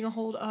time getting a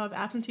hold of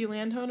absentee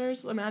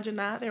landowners. Imagine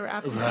that. They were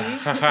absentee.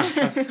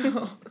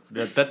 So.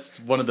 That's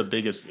one of the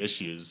biggest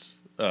issues.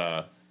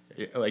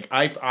 Like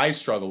I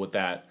struggle with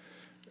that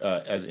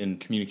as in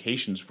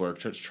communications work,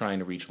 just trying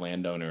to reach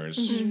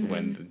landowners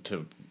when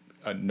to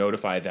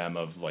notify them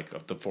of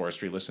like the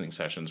forestry listening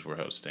sessions we're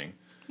hosting.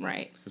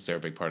 Right. Because they're a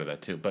big part of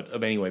that too. But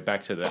anyway,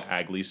 back to the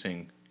ag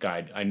leasing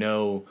guide. I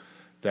know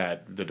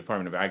that the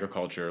Department of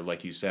Agriculture,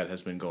 like you said,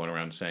 has been going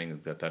around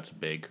saying that that's a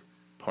big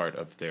part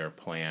of their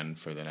plan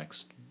for the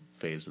next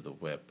phase of the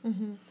WIP.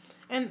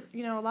 And,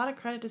 a lot of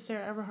credit to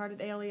Sarah Everhart at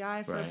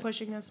ALEI for Right.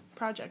 pushing this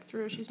project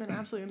through. She's been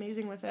absolutely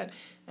amazing with it.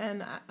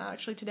 And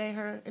actually today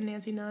her and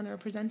Nancy Nunn are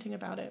presenting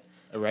about it.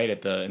 Right,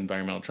 at the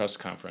Environmental Trust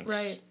Conference.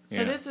 Right.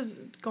 So this has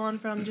gone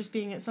from just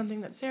being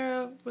something that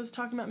Sarah was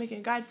talking about making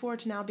a guide for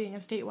to now being a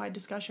statewide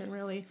discussion,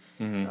 really.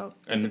 Mm-hmm. So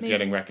and it's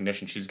getting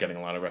recognition. She's getting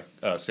a lot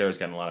of Sarah's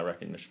getting a lot of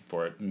recognition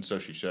for it, and so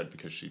she should,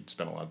 because she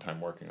spent a lot of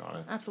time working on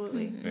it.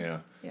 Absolutely. Mm-hmm. Yeah.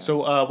 Yeah.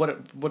 So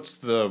what's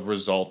the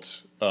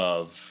result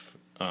of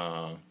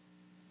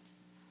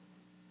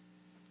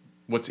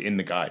what's in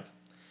the guide?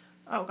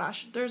 Oh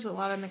gosh, there's a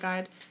lot in the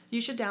guide.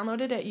 You should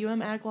download it at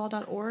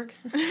umagglaw.org.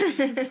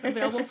 It's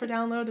available for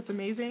download. It's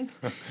amazing.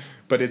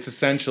 But it's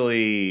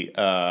essentially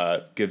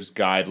gives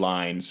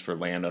guidelines for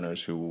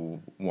landowners who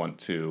want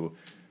to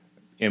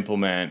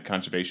implement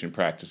conservation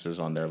practices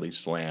on their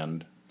leased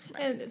land.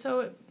 And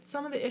so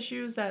some of the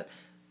issues that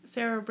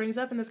Sarah brings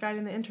up in this guide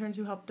and the interns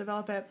who helped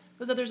develop it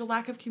was that there's a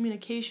lack of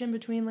communication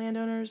between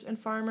landowners and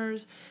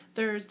farmers.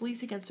 There's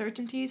leasing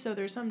uncertainty, so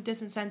there's some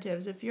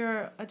disincentives. If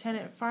you're a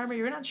tenant farmer,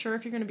 you're not sure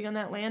if you're going to be on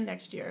that land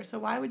next year. So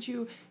why would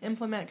you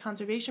implement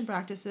conservation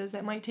practices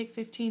that might take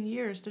 15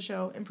 years to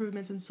show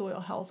improvements in soil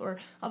health or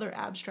other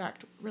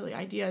abstract really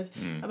ideas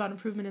about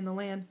improvement in the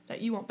land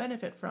that you won't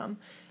benefit from?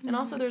 And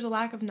also there's a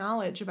lack of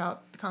knowledge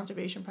about the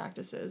conservation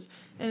practices,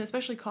 and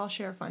especially cost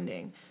share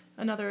funding.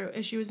 Another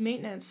issue is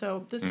maintenance.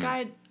 So this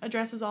guide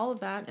addresses all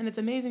of that, and it's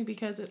amazing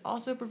because it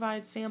also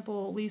provides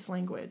sample lease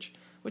language,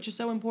 which is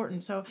so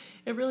important. So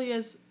it really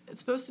is,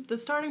 the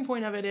starting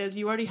point of it is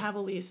you already have a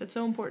lease. It's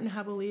so important to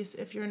have a lease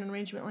if you're in an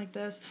arrangement like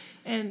this.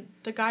 And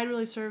the guide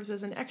really serves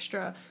as an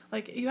extra.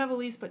 Like, you have a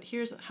lease, but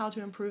here's how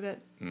to improve it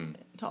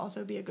to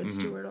also be a good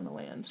steward on the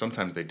land.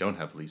 Sometimes they don't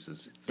have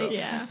leases.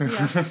 Yeah.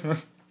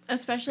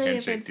 Especially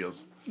if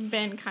it's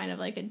been kind of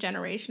like a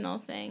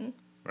generational thing,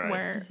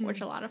 right. which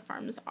a lot of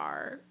farms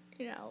are,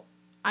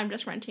 I'm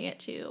just renting it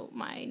to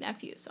my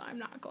nephew, so I'm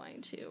not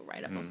going to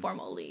write up a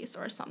formal lease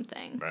or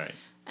something. Right.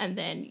 And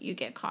then you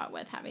get caught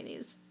with having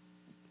these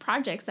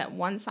projects that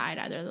one side,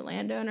 either the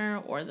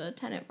landowner or the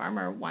tenant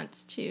farmer,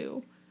 wants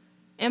to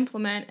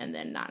implement, and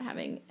then not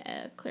having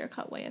a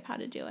clear-cut way of how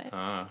to do it.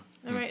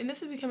 Right, and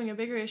this is becoming a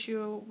bigger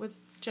issue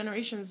with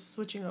generations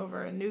switching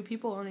over and new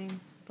people owning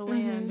the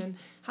land, and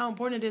how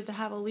important it is to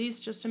have a lease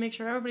just to make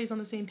sure everybody's on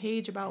the same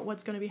page about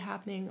what's going to be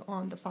happening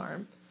on the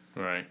farm.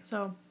 Right.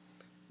 So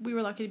we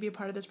were lucky to be a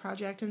part of this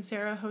project, and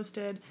Sarah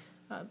hosted,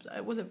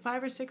 was it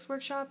 5 or 6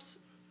 workshops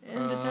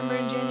in December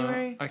and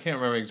January? I can't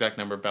remember the exact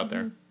number about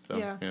there. So,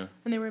 yeah,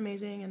 and they were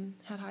amazing and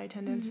had high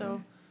attendance.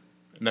 So,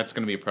 and that's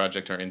going to be a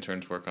project our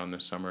interns work on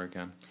this summer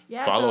again.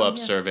 Yeah, follow-up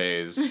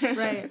surveys,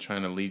 right?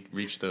 Trying to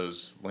reach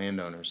those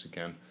landowners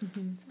again.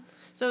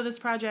 So this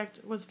project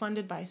was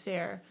funded by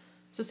SARE,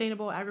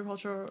 Sustainable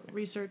Agricultural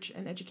Research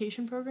and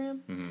Education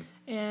Program,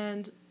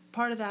 and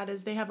part of that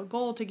is they have a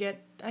goal to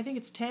get, I think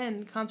it's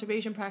 10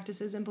 conservation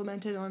practices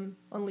implemented on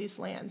leased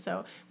land.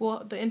 So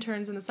the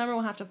interns in the summer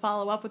will have to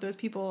follow up with those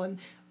people and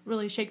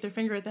really shake their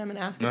finger at them and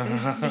ask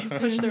if they've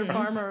pushed their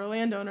farmer or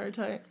landowner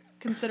to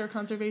consider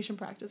conservation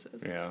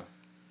practices. Yeah.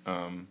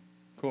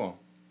 Cool.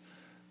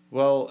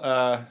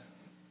 Well,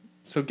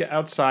 so get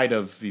outside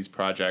of these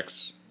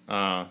projects.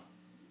 I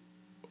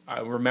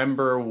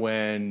remember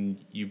when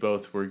you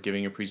both were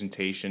giving a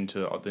presentation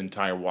to the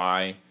entire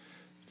Y,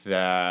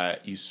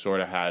 that you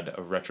sort of had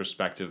a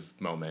retrospective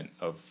moment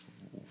of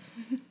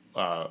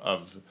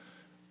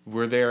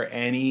were there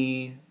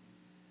any,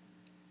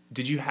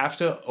 did you have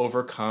to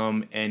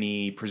overcome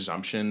any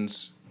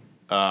presumptions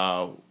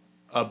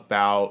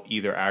about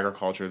either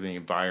agriculture or the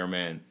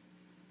environment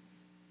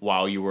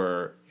while you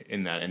were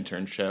in that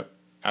internship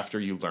after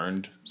you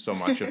learned so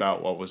much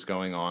about what was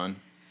going on?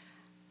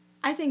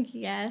 I think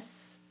yes.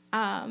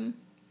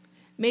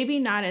 Maybe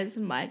not as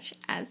much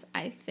as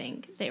I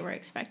think they were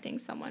expecting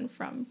someone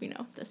from,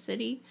 the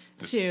city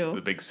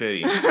the big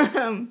city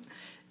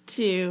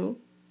to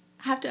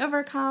have to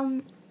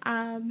overcome.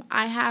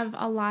 I have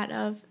a lot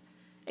of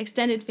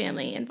extended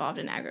family involved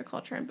in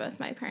agriculture, and both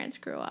my parents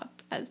grew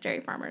up as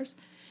dairy farmers,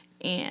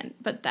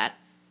 but that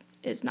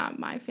is not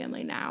my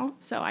family now.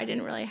 So I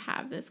didn't really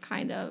have this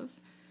kind of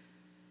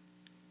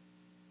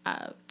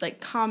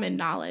common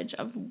knowledge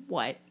of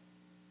what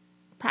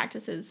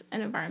practices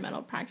and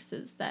environmental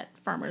practices that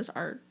farmers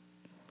are,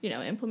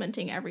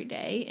 implementing every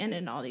day and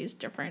in all these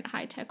different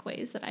high-tech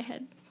ways that I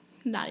had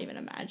not even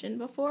imagined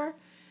before.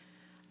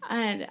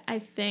 And I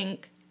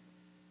think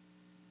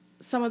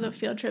some of the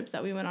field trips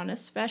that we went on,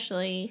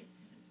 especially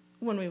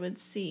when we would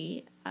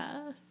see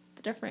the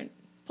different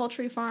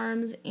poultry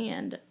farms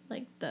and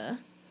the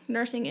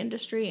nursing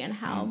industry and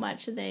how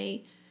much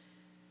they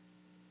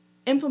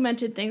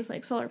implemented things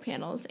like solar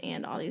panels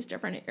and all these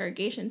different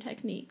irrigation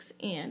techniques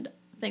and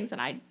things that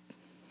I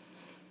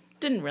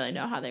didn't really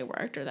know how they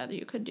worked or that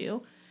you could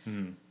do,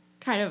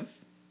 kind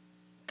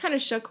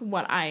of shook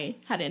what I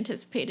had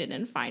anticipated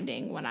in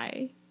finding when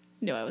I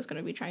knew I was going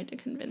to be trying to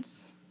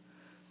convince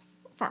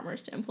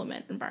farmers to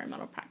implement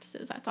environmental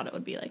practices. I thought it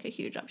would be like a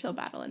huge uphill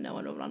battle and no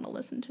one would want to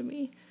listen to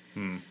me.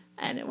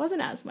 And it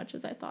wasn't as much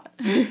as I thought.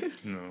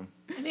 No.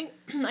 I think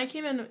I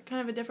came in kind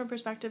of a different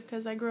perspective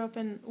because I grew up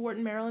in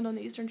Wharton, Maryland on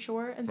the Eastern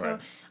Shore. And so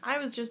I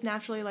was just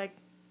naturally like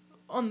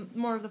on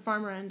more of the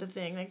farmer end of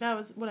thing. Like that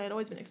was what I had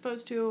always been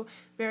exposed to.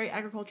 Very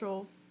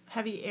agricultural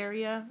heavy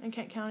area in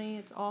Kent County.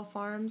 It's all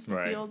farms,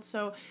 the fields.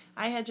 So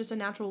I had just a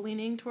natural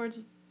leaning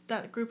towards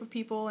that group of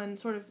people and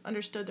sort of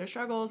understood their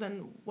struggles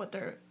and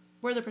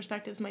where their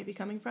perspectives might be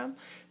coming from.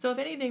 So if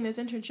anything, this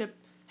internship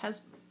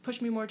has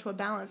pushed me more to a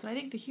balance. And I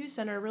think the Hughes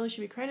Center really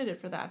should be credited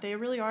for that. They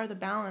really are the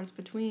balance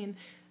between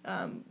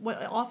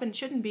what often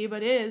shouldn't be,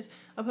 but is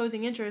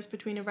opposing interests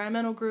between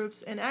environmental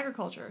groups and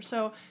agriculture.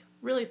 So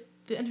really,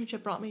 the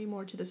internship brought me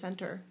more to the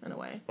center in a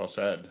way. Well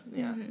said.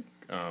 Yeah.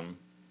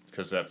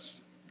 Because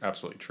that's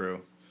absolutely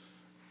true.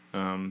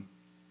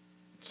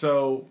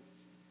 So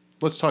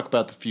let's talk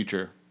about the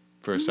future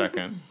for a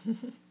second.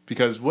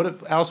 Because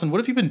Alison, what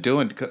have you been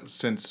doing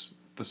since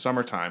the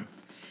summertime?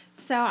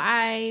 So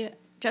I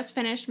just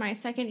finished my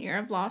second year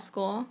of law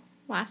school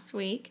last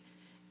week,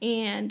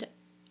 and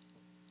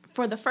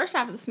for the first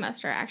half of the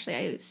semester, actually,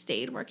 I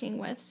stayed working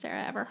with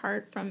Sarah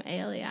Everhart from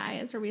ALEI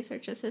as a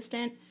research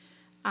assistant.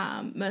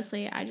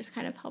 Mostly, I just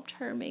kind of helped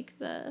her make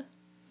the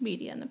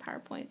media and the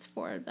PowerPoints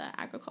for the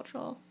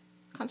agricultural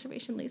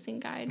conservation leasing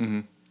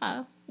guide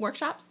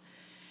workshops.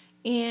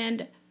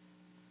 And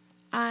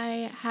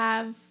I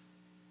have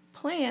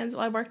plans.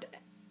 Well, I worked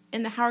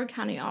in the Howard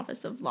County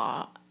Office of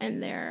Law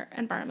in their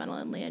environmental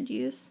and land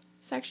use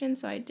section,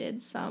 so I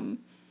did some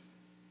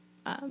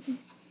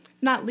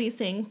not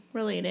leasing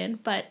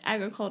related, but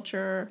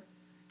agriculture,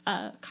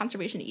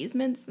 conservation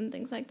easements and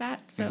things like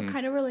that. So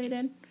kind of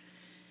related.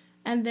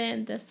 And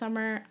then this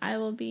summer, I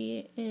will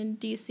be in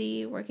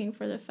D.C. working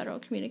for the Federal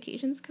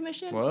Communications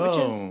Commission, which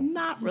is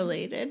not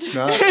related.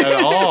 Not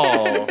at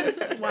all.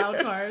 Wild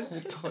card.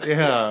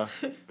 Yeah.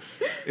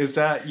 Is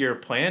that your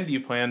plan? Do you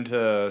plan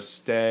to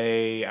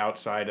stay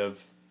outside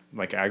of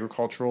like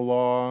agricultural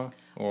law,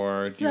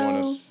 or do you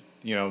want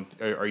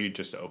to, are you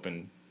just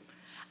open?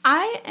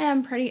 I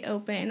am pretty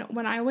open.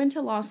 When I went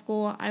to law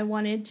school, I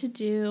wanted to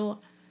do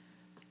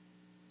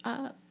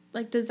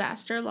like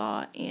disaster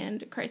law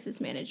and crisis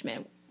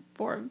management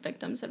for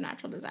victims of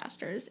natural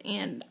disasters.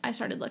 And I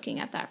started looking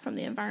at that from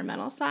the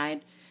environmental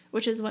side,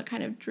 which is what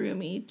kind of drew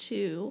me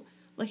to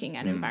looking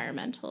at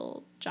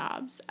environmental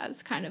jobs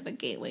as kind of a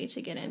gateway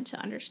to get into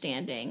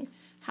understanding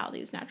how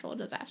these natural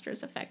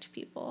disasters affect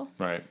people.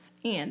 Right.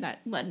 And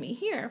that led me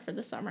here for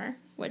the summer,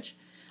 which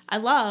I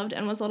loved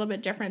and was a little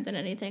bit different than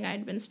anything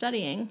I'd been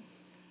studying,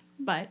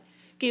 but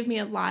gave me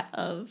a lot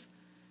of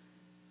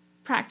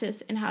practice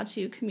in how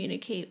to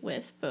communicate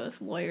with both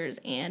lawyers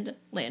and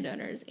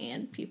landowners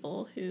and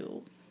people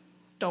who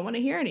don't want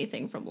to hear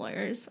anything from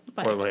lawyers.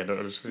 But, or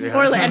landowners. Yeah.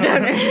 Or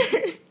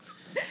landowners.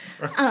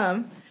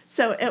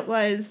 So it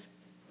was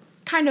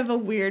kind of a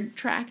weird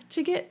track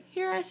to get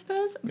here, I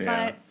suppose. Yeah.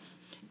 But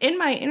in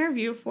my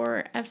interview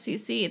for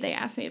FCC, they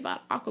asked me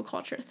about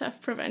aquaculture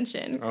theft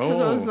prevention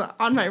because it was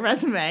on my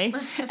resume.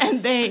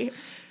 And they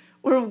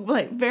were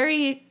like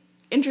very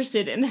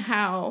interested in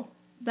how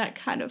that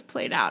kind of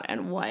played out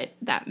and what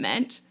that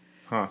meant.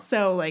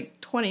 So like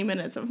 20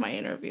 minutes of my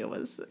interview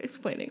was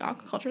explaining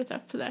aquaculture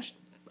theft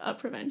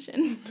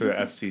prevention. To the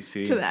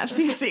FCC. To the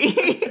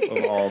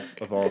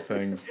FCC. of all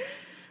things.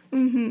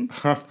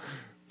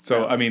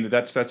 So, I mean,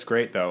 that's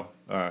great, though.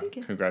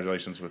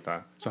 Congratulations with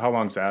that. So how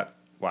long's that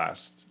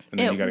last? And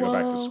then you got to go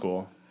back to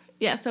school?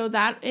 Yeah, so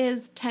that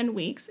is 10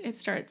 weeks. It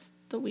starts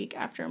the week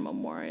after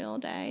Memorial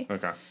Day.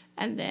 Okay.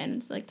 And then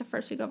it's like the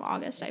first week of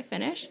August I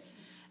finish.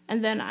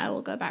 And then I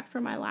will go back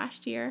for my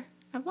last year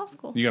of law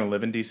school. You going to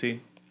live in D.C.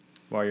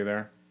 while you're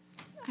there?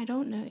 I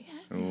don't know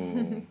yet.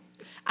 Ooh.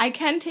 I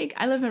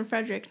live in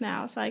Frederick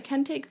now, so I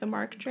can take the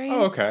MARC train.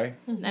 Oh, okay.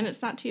 And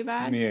it's not too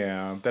bad.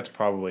 Yeah, that's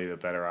probably the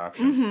better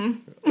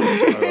option.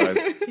 Otherwise,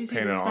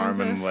 paying an arm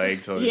and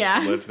leg to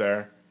just live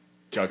there.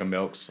 Jug of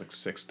milk's like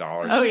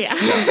 $6. Oh, yeah.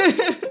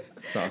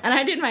 So. And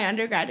I did my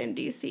undergrad in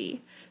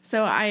D.C.,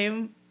 so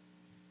I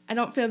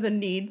don't feel the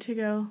need to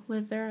go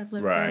live there. I've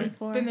lived there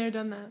before. Been there,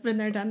 done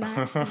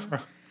that. Yeah.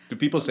 Do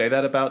people say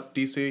that about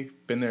D.C.?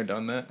 Been there,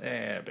 done that?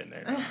 Been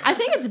there. I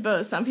think it's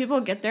both. Some people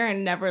get there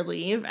and never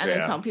leave, and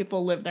then some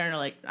people live there and are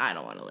like, I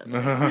don't want to live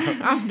there.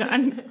 I'm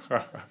done.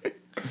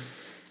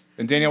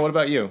 And Danielle, what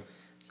about you?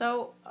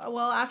 So,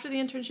 after the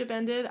internship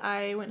ended,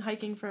 I went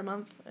hiking for a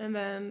month and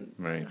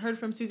then heard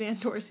from Suzanne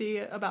Dorsey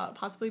about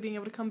possibly being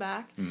able to come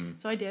back.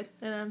 So I did,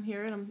 and I'm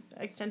here, and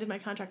I extended my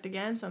contract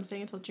again, so I'm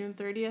staying until June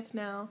 30th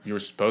now. You were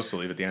supposed to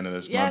leave at the end of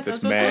this month. Yes,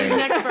 It's May. To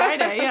leave next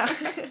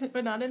Friday,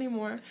 but not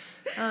anymore.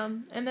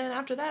 And then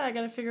after that, I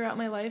got to figure out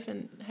my life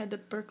and head to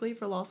Berkeley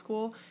for law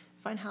school,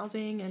 find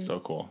housing. And so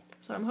cool.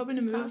 So I'm hoping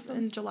to move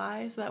in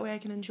July, so that way I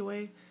can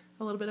enjoy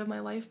a little bit of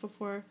my life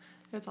before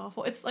It's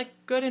awful. It's like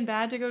good and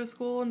bad to go to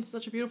school in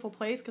such a beautiful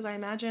place because I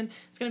imagine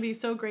it's going to be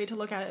so great to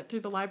look at it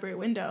through the library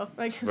window.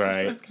 Like,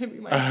 right. That's going to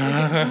be my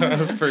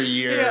experience. For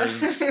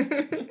years. It's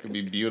going to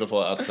be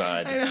beautiful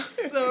outside. I know.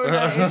 So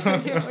nice. I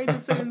can't wait to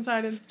sit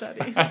inside and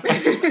study.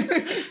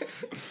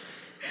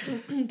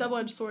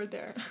 Double-edged sword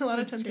there. A lot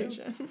of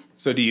temptation.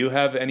 So do you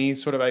have any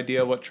sort of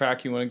idea what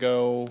track you want to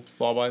go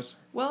law-wise?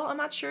 Well, I'm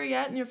not sure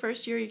yet. In your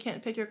first year, you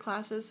can't pick your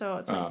classes, so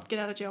it's my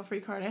get-out-of-jail-free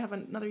card. I have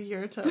another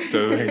year to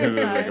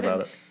think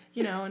about it.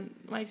 You know, and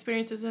my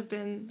experiences have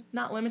been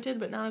not limited,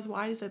 but not as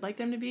wide as I'd like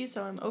them to be.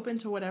 So I'm open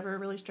to whatever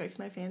really strikes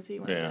my fancy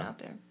when I get out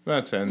there.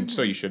 That's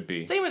so you should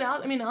be. Same with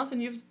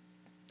Alison, you've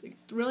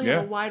really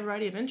have a wide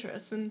variety of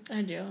interests, and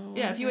I do.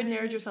 Yeah, if you had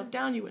narrowed yourself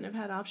down, you wouldn't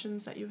have had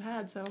options that you've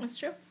had. So that's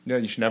true. No,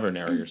 you should never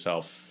narrow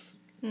yourself.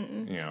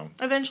 You know.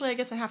 Eventually, I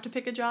guess I have to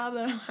pick a job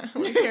that I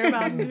really care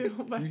about and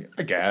do. But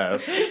I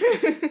guess.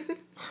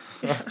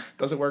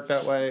 Does it work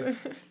that way?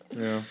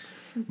 Yeah.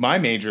 My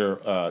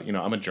major,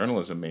 I'm a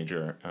journalism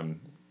major.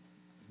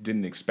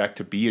 Didn't expect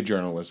to be a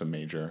journalism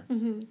major,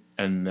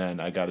 and then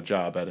I got a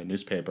job at a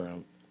newspaper,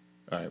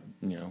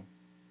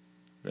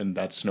 and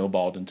that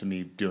snowballed into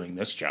me doing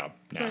this job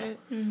now. Right.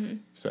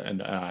 So,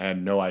 and I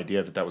had no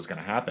idea that was going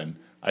to happen.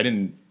 I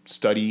didn't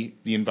study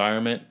the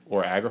environment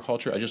or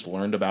agriculture. I just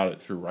learned about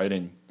it through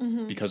writing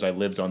because I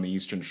lived on the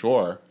Eastern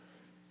Shore,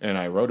 and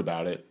I wrote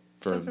about it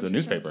for the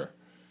newspaper.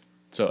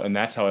 So, and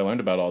that's how I learned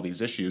about all these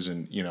issues,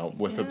 and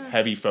with a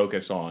heavy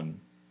focus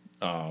on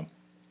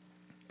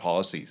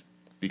policy,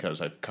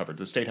 because I covered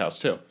the State House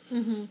too.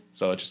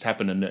 So it just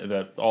happened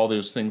that all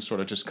those things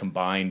sort of just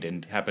combined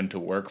and happened to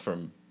work for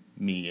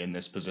me in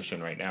this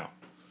position right now.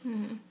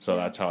 So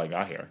that's how I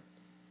got here.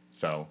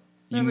 So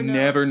you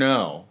never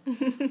know.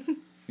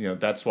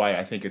 That's why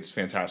I think it's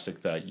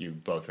fantastic that you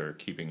both are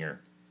keeping your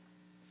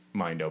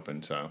mind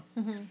open to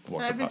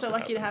what I've been so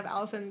lucky to have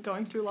Alison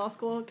going through law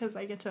school because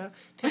I get to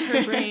pick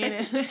her brain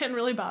and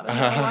really bother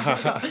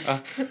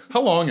her.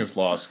 How long is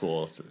law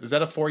school? Is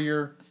that a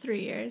 4-year? 3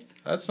 years.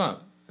 It's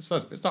not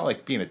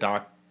like being a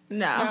doc.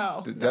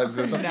 No. They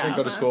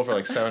go to school for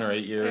like 7 or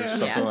 8 years,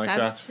 something like that.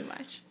 That's too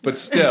much. But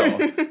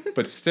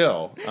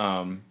still,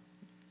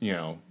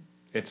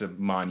 it's a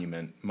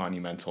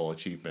monumental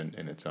achievement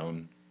in its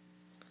own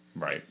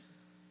right.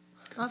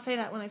 I'll say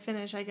that when I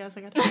finish, I guess.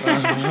 I got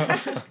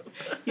to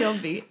You'll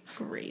be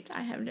great.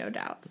 I have no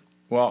doubts.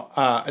 Well,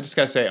 I just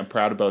got to say I'm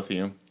proud of both of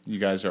you. You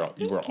guys were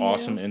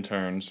awesome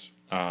interns.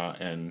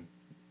 And,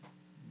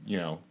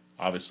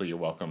 obviously you're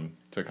welcome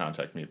to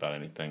contact me about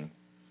anything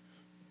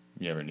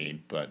you ever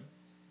need. But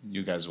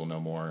you guys will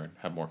know more and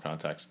have more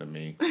contacts than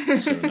me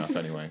soon enough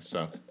anyway.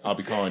 So I'll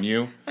be calling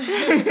you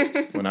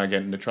when I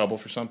get into trouble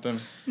for something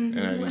and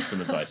I need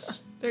some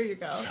advice. There you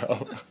go.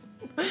 So,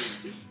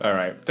 all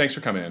right. Thanks for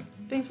coming in.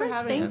 Thanks for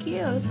having us. Thank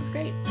you. This is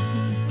great.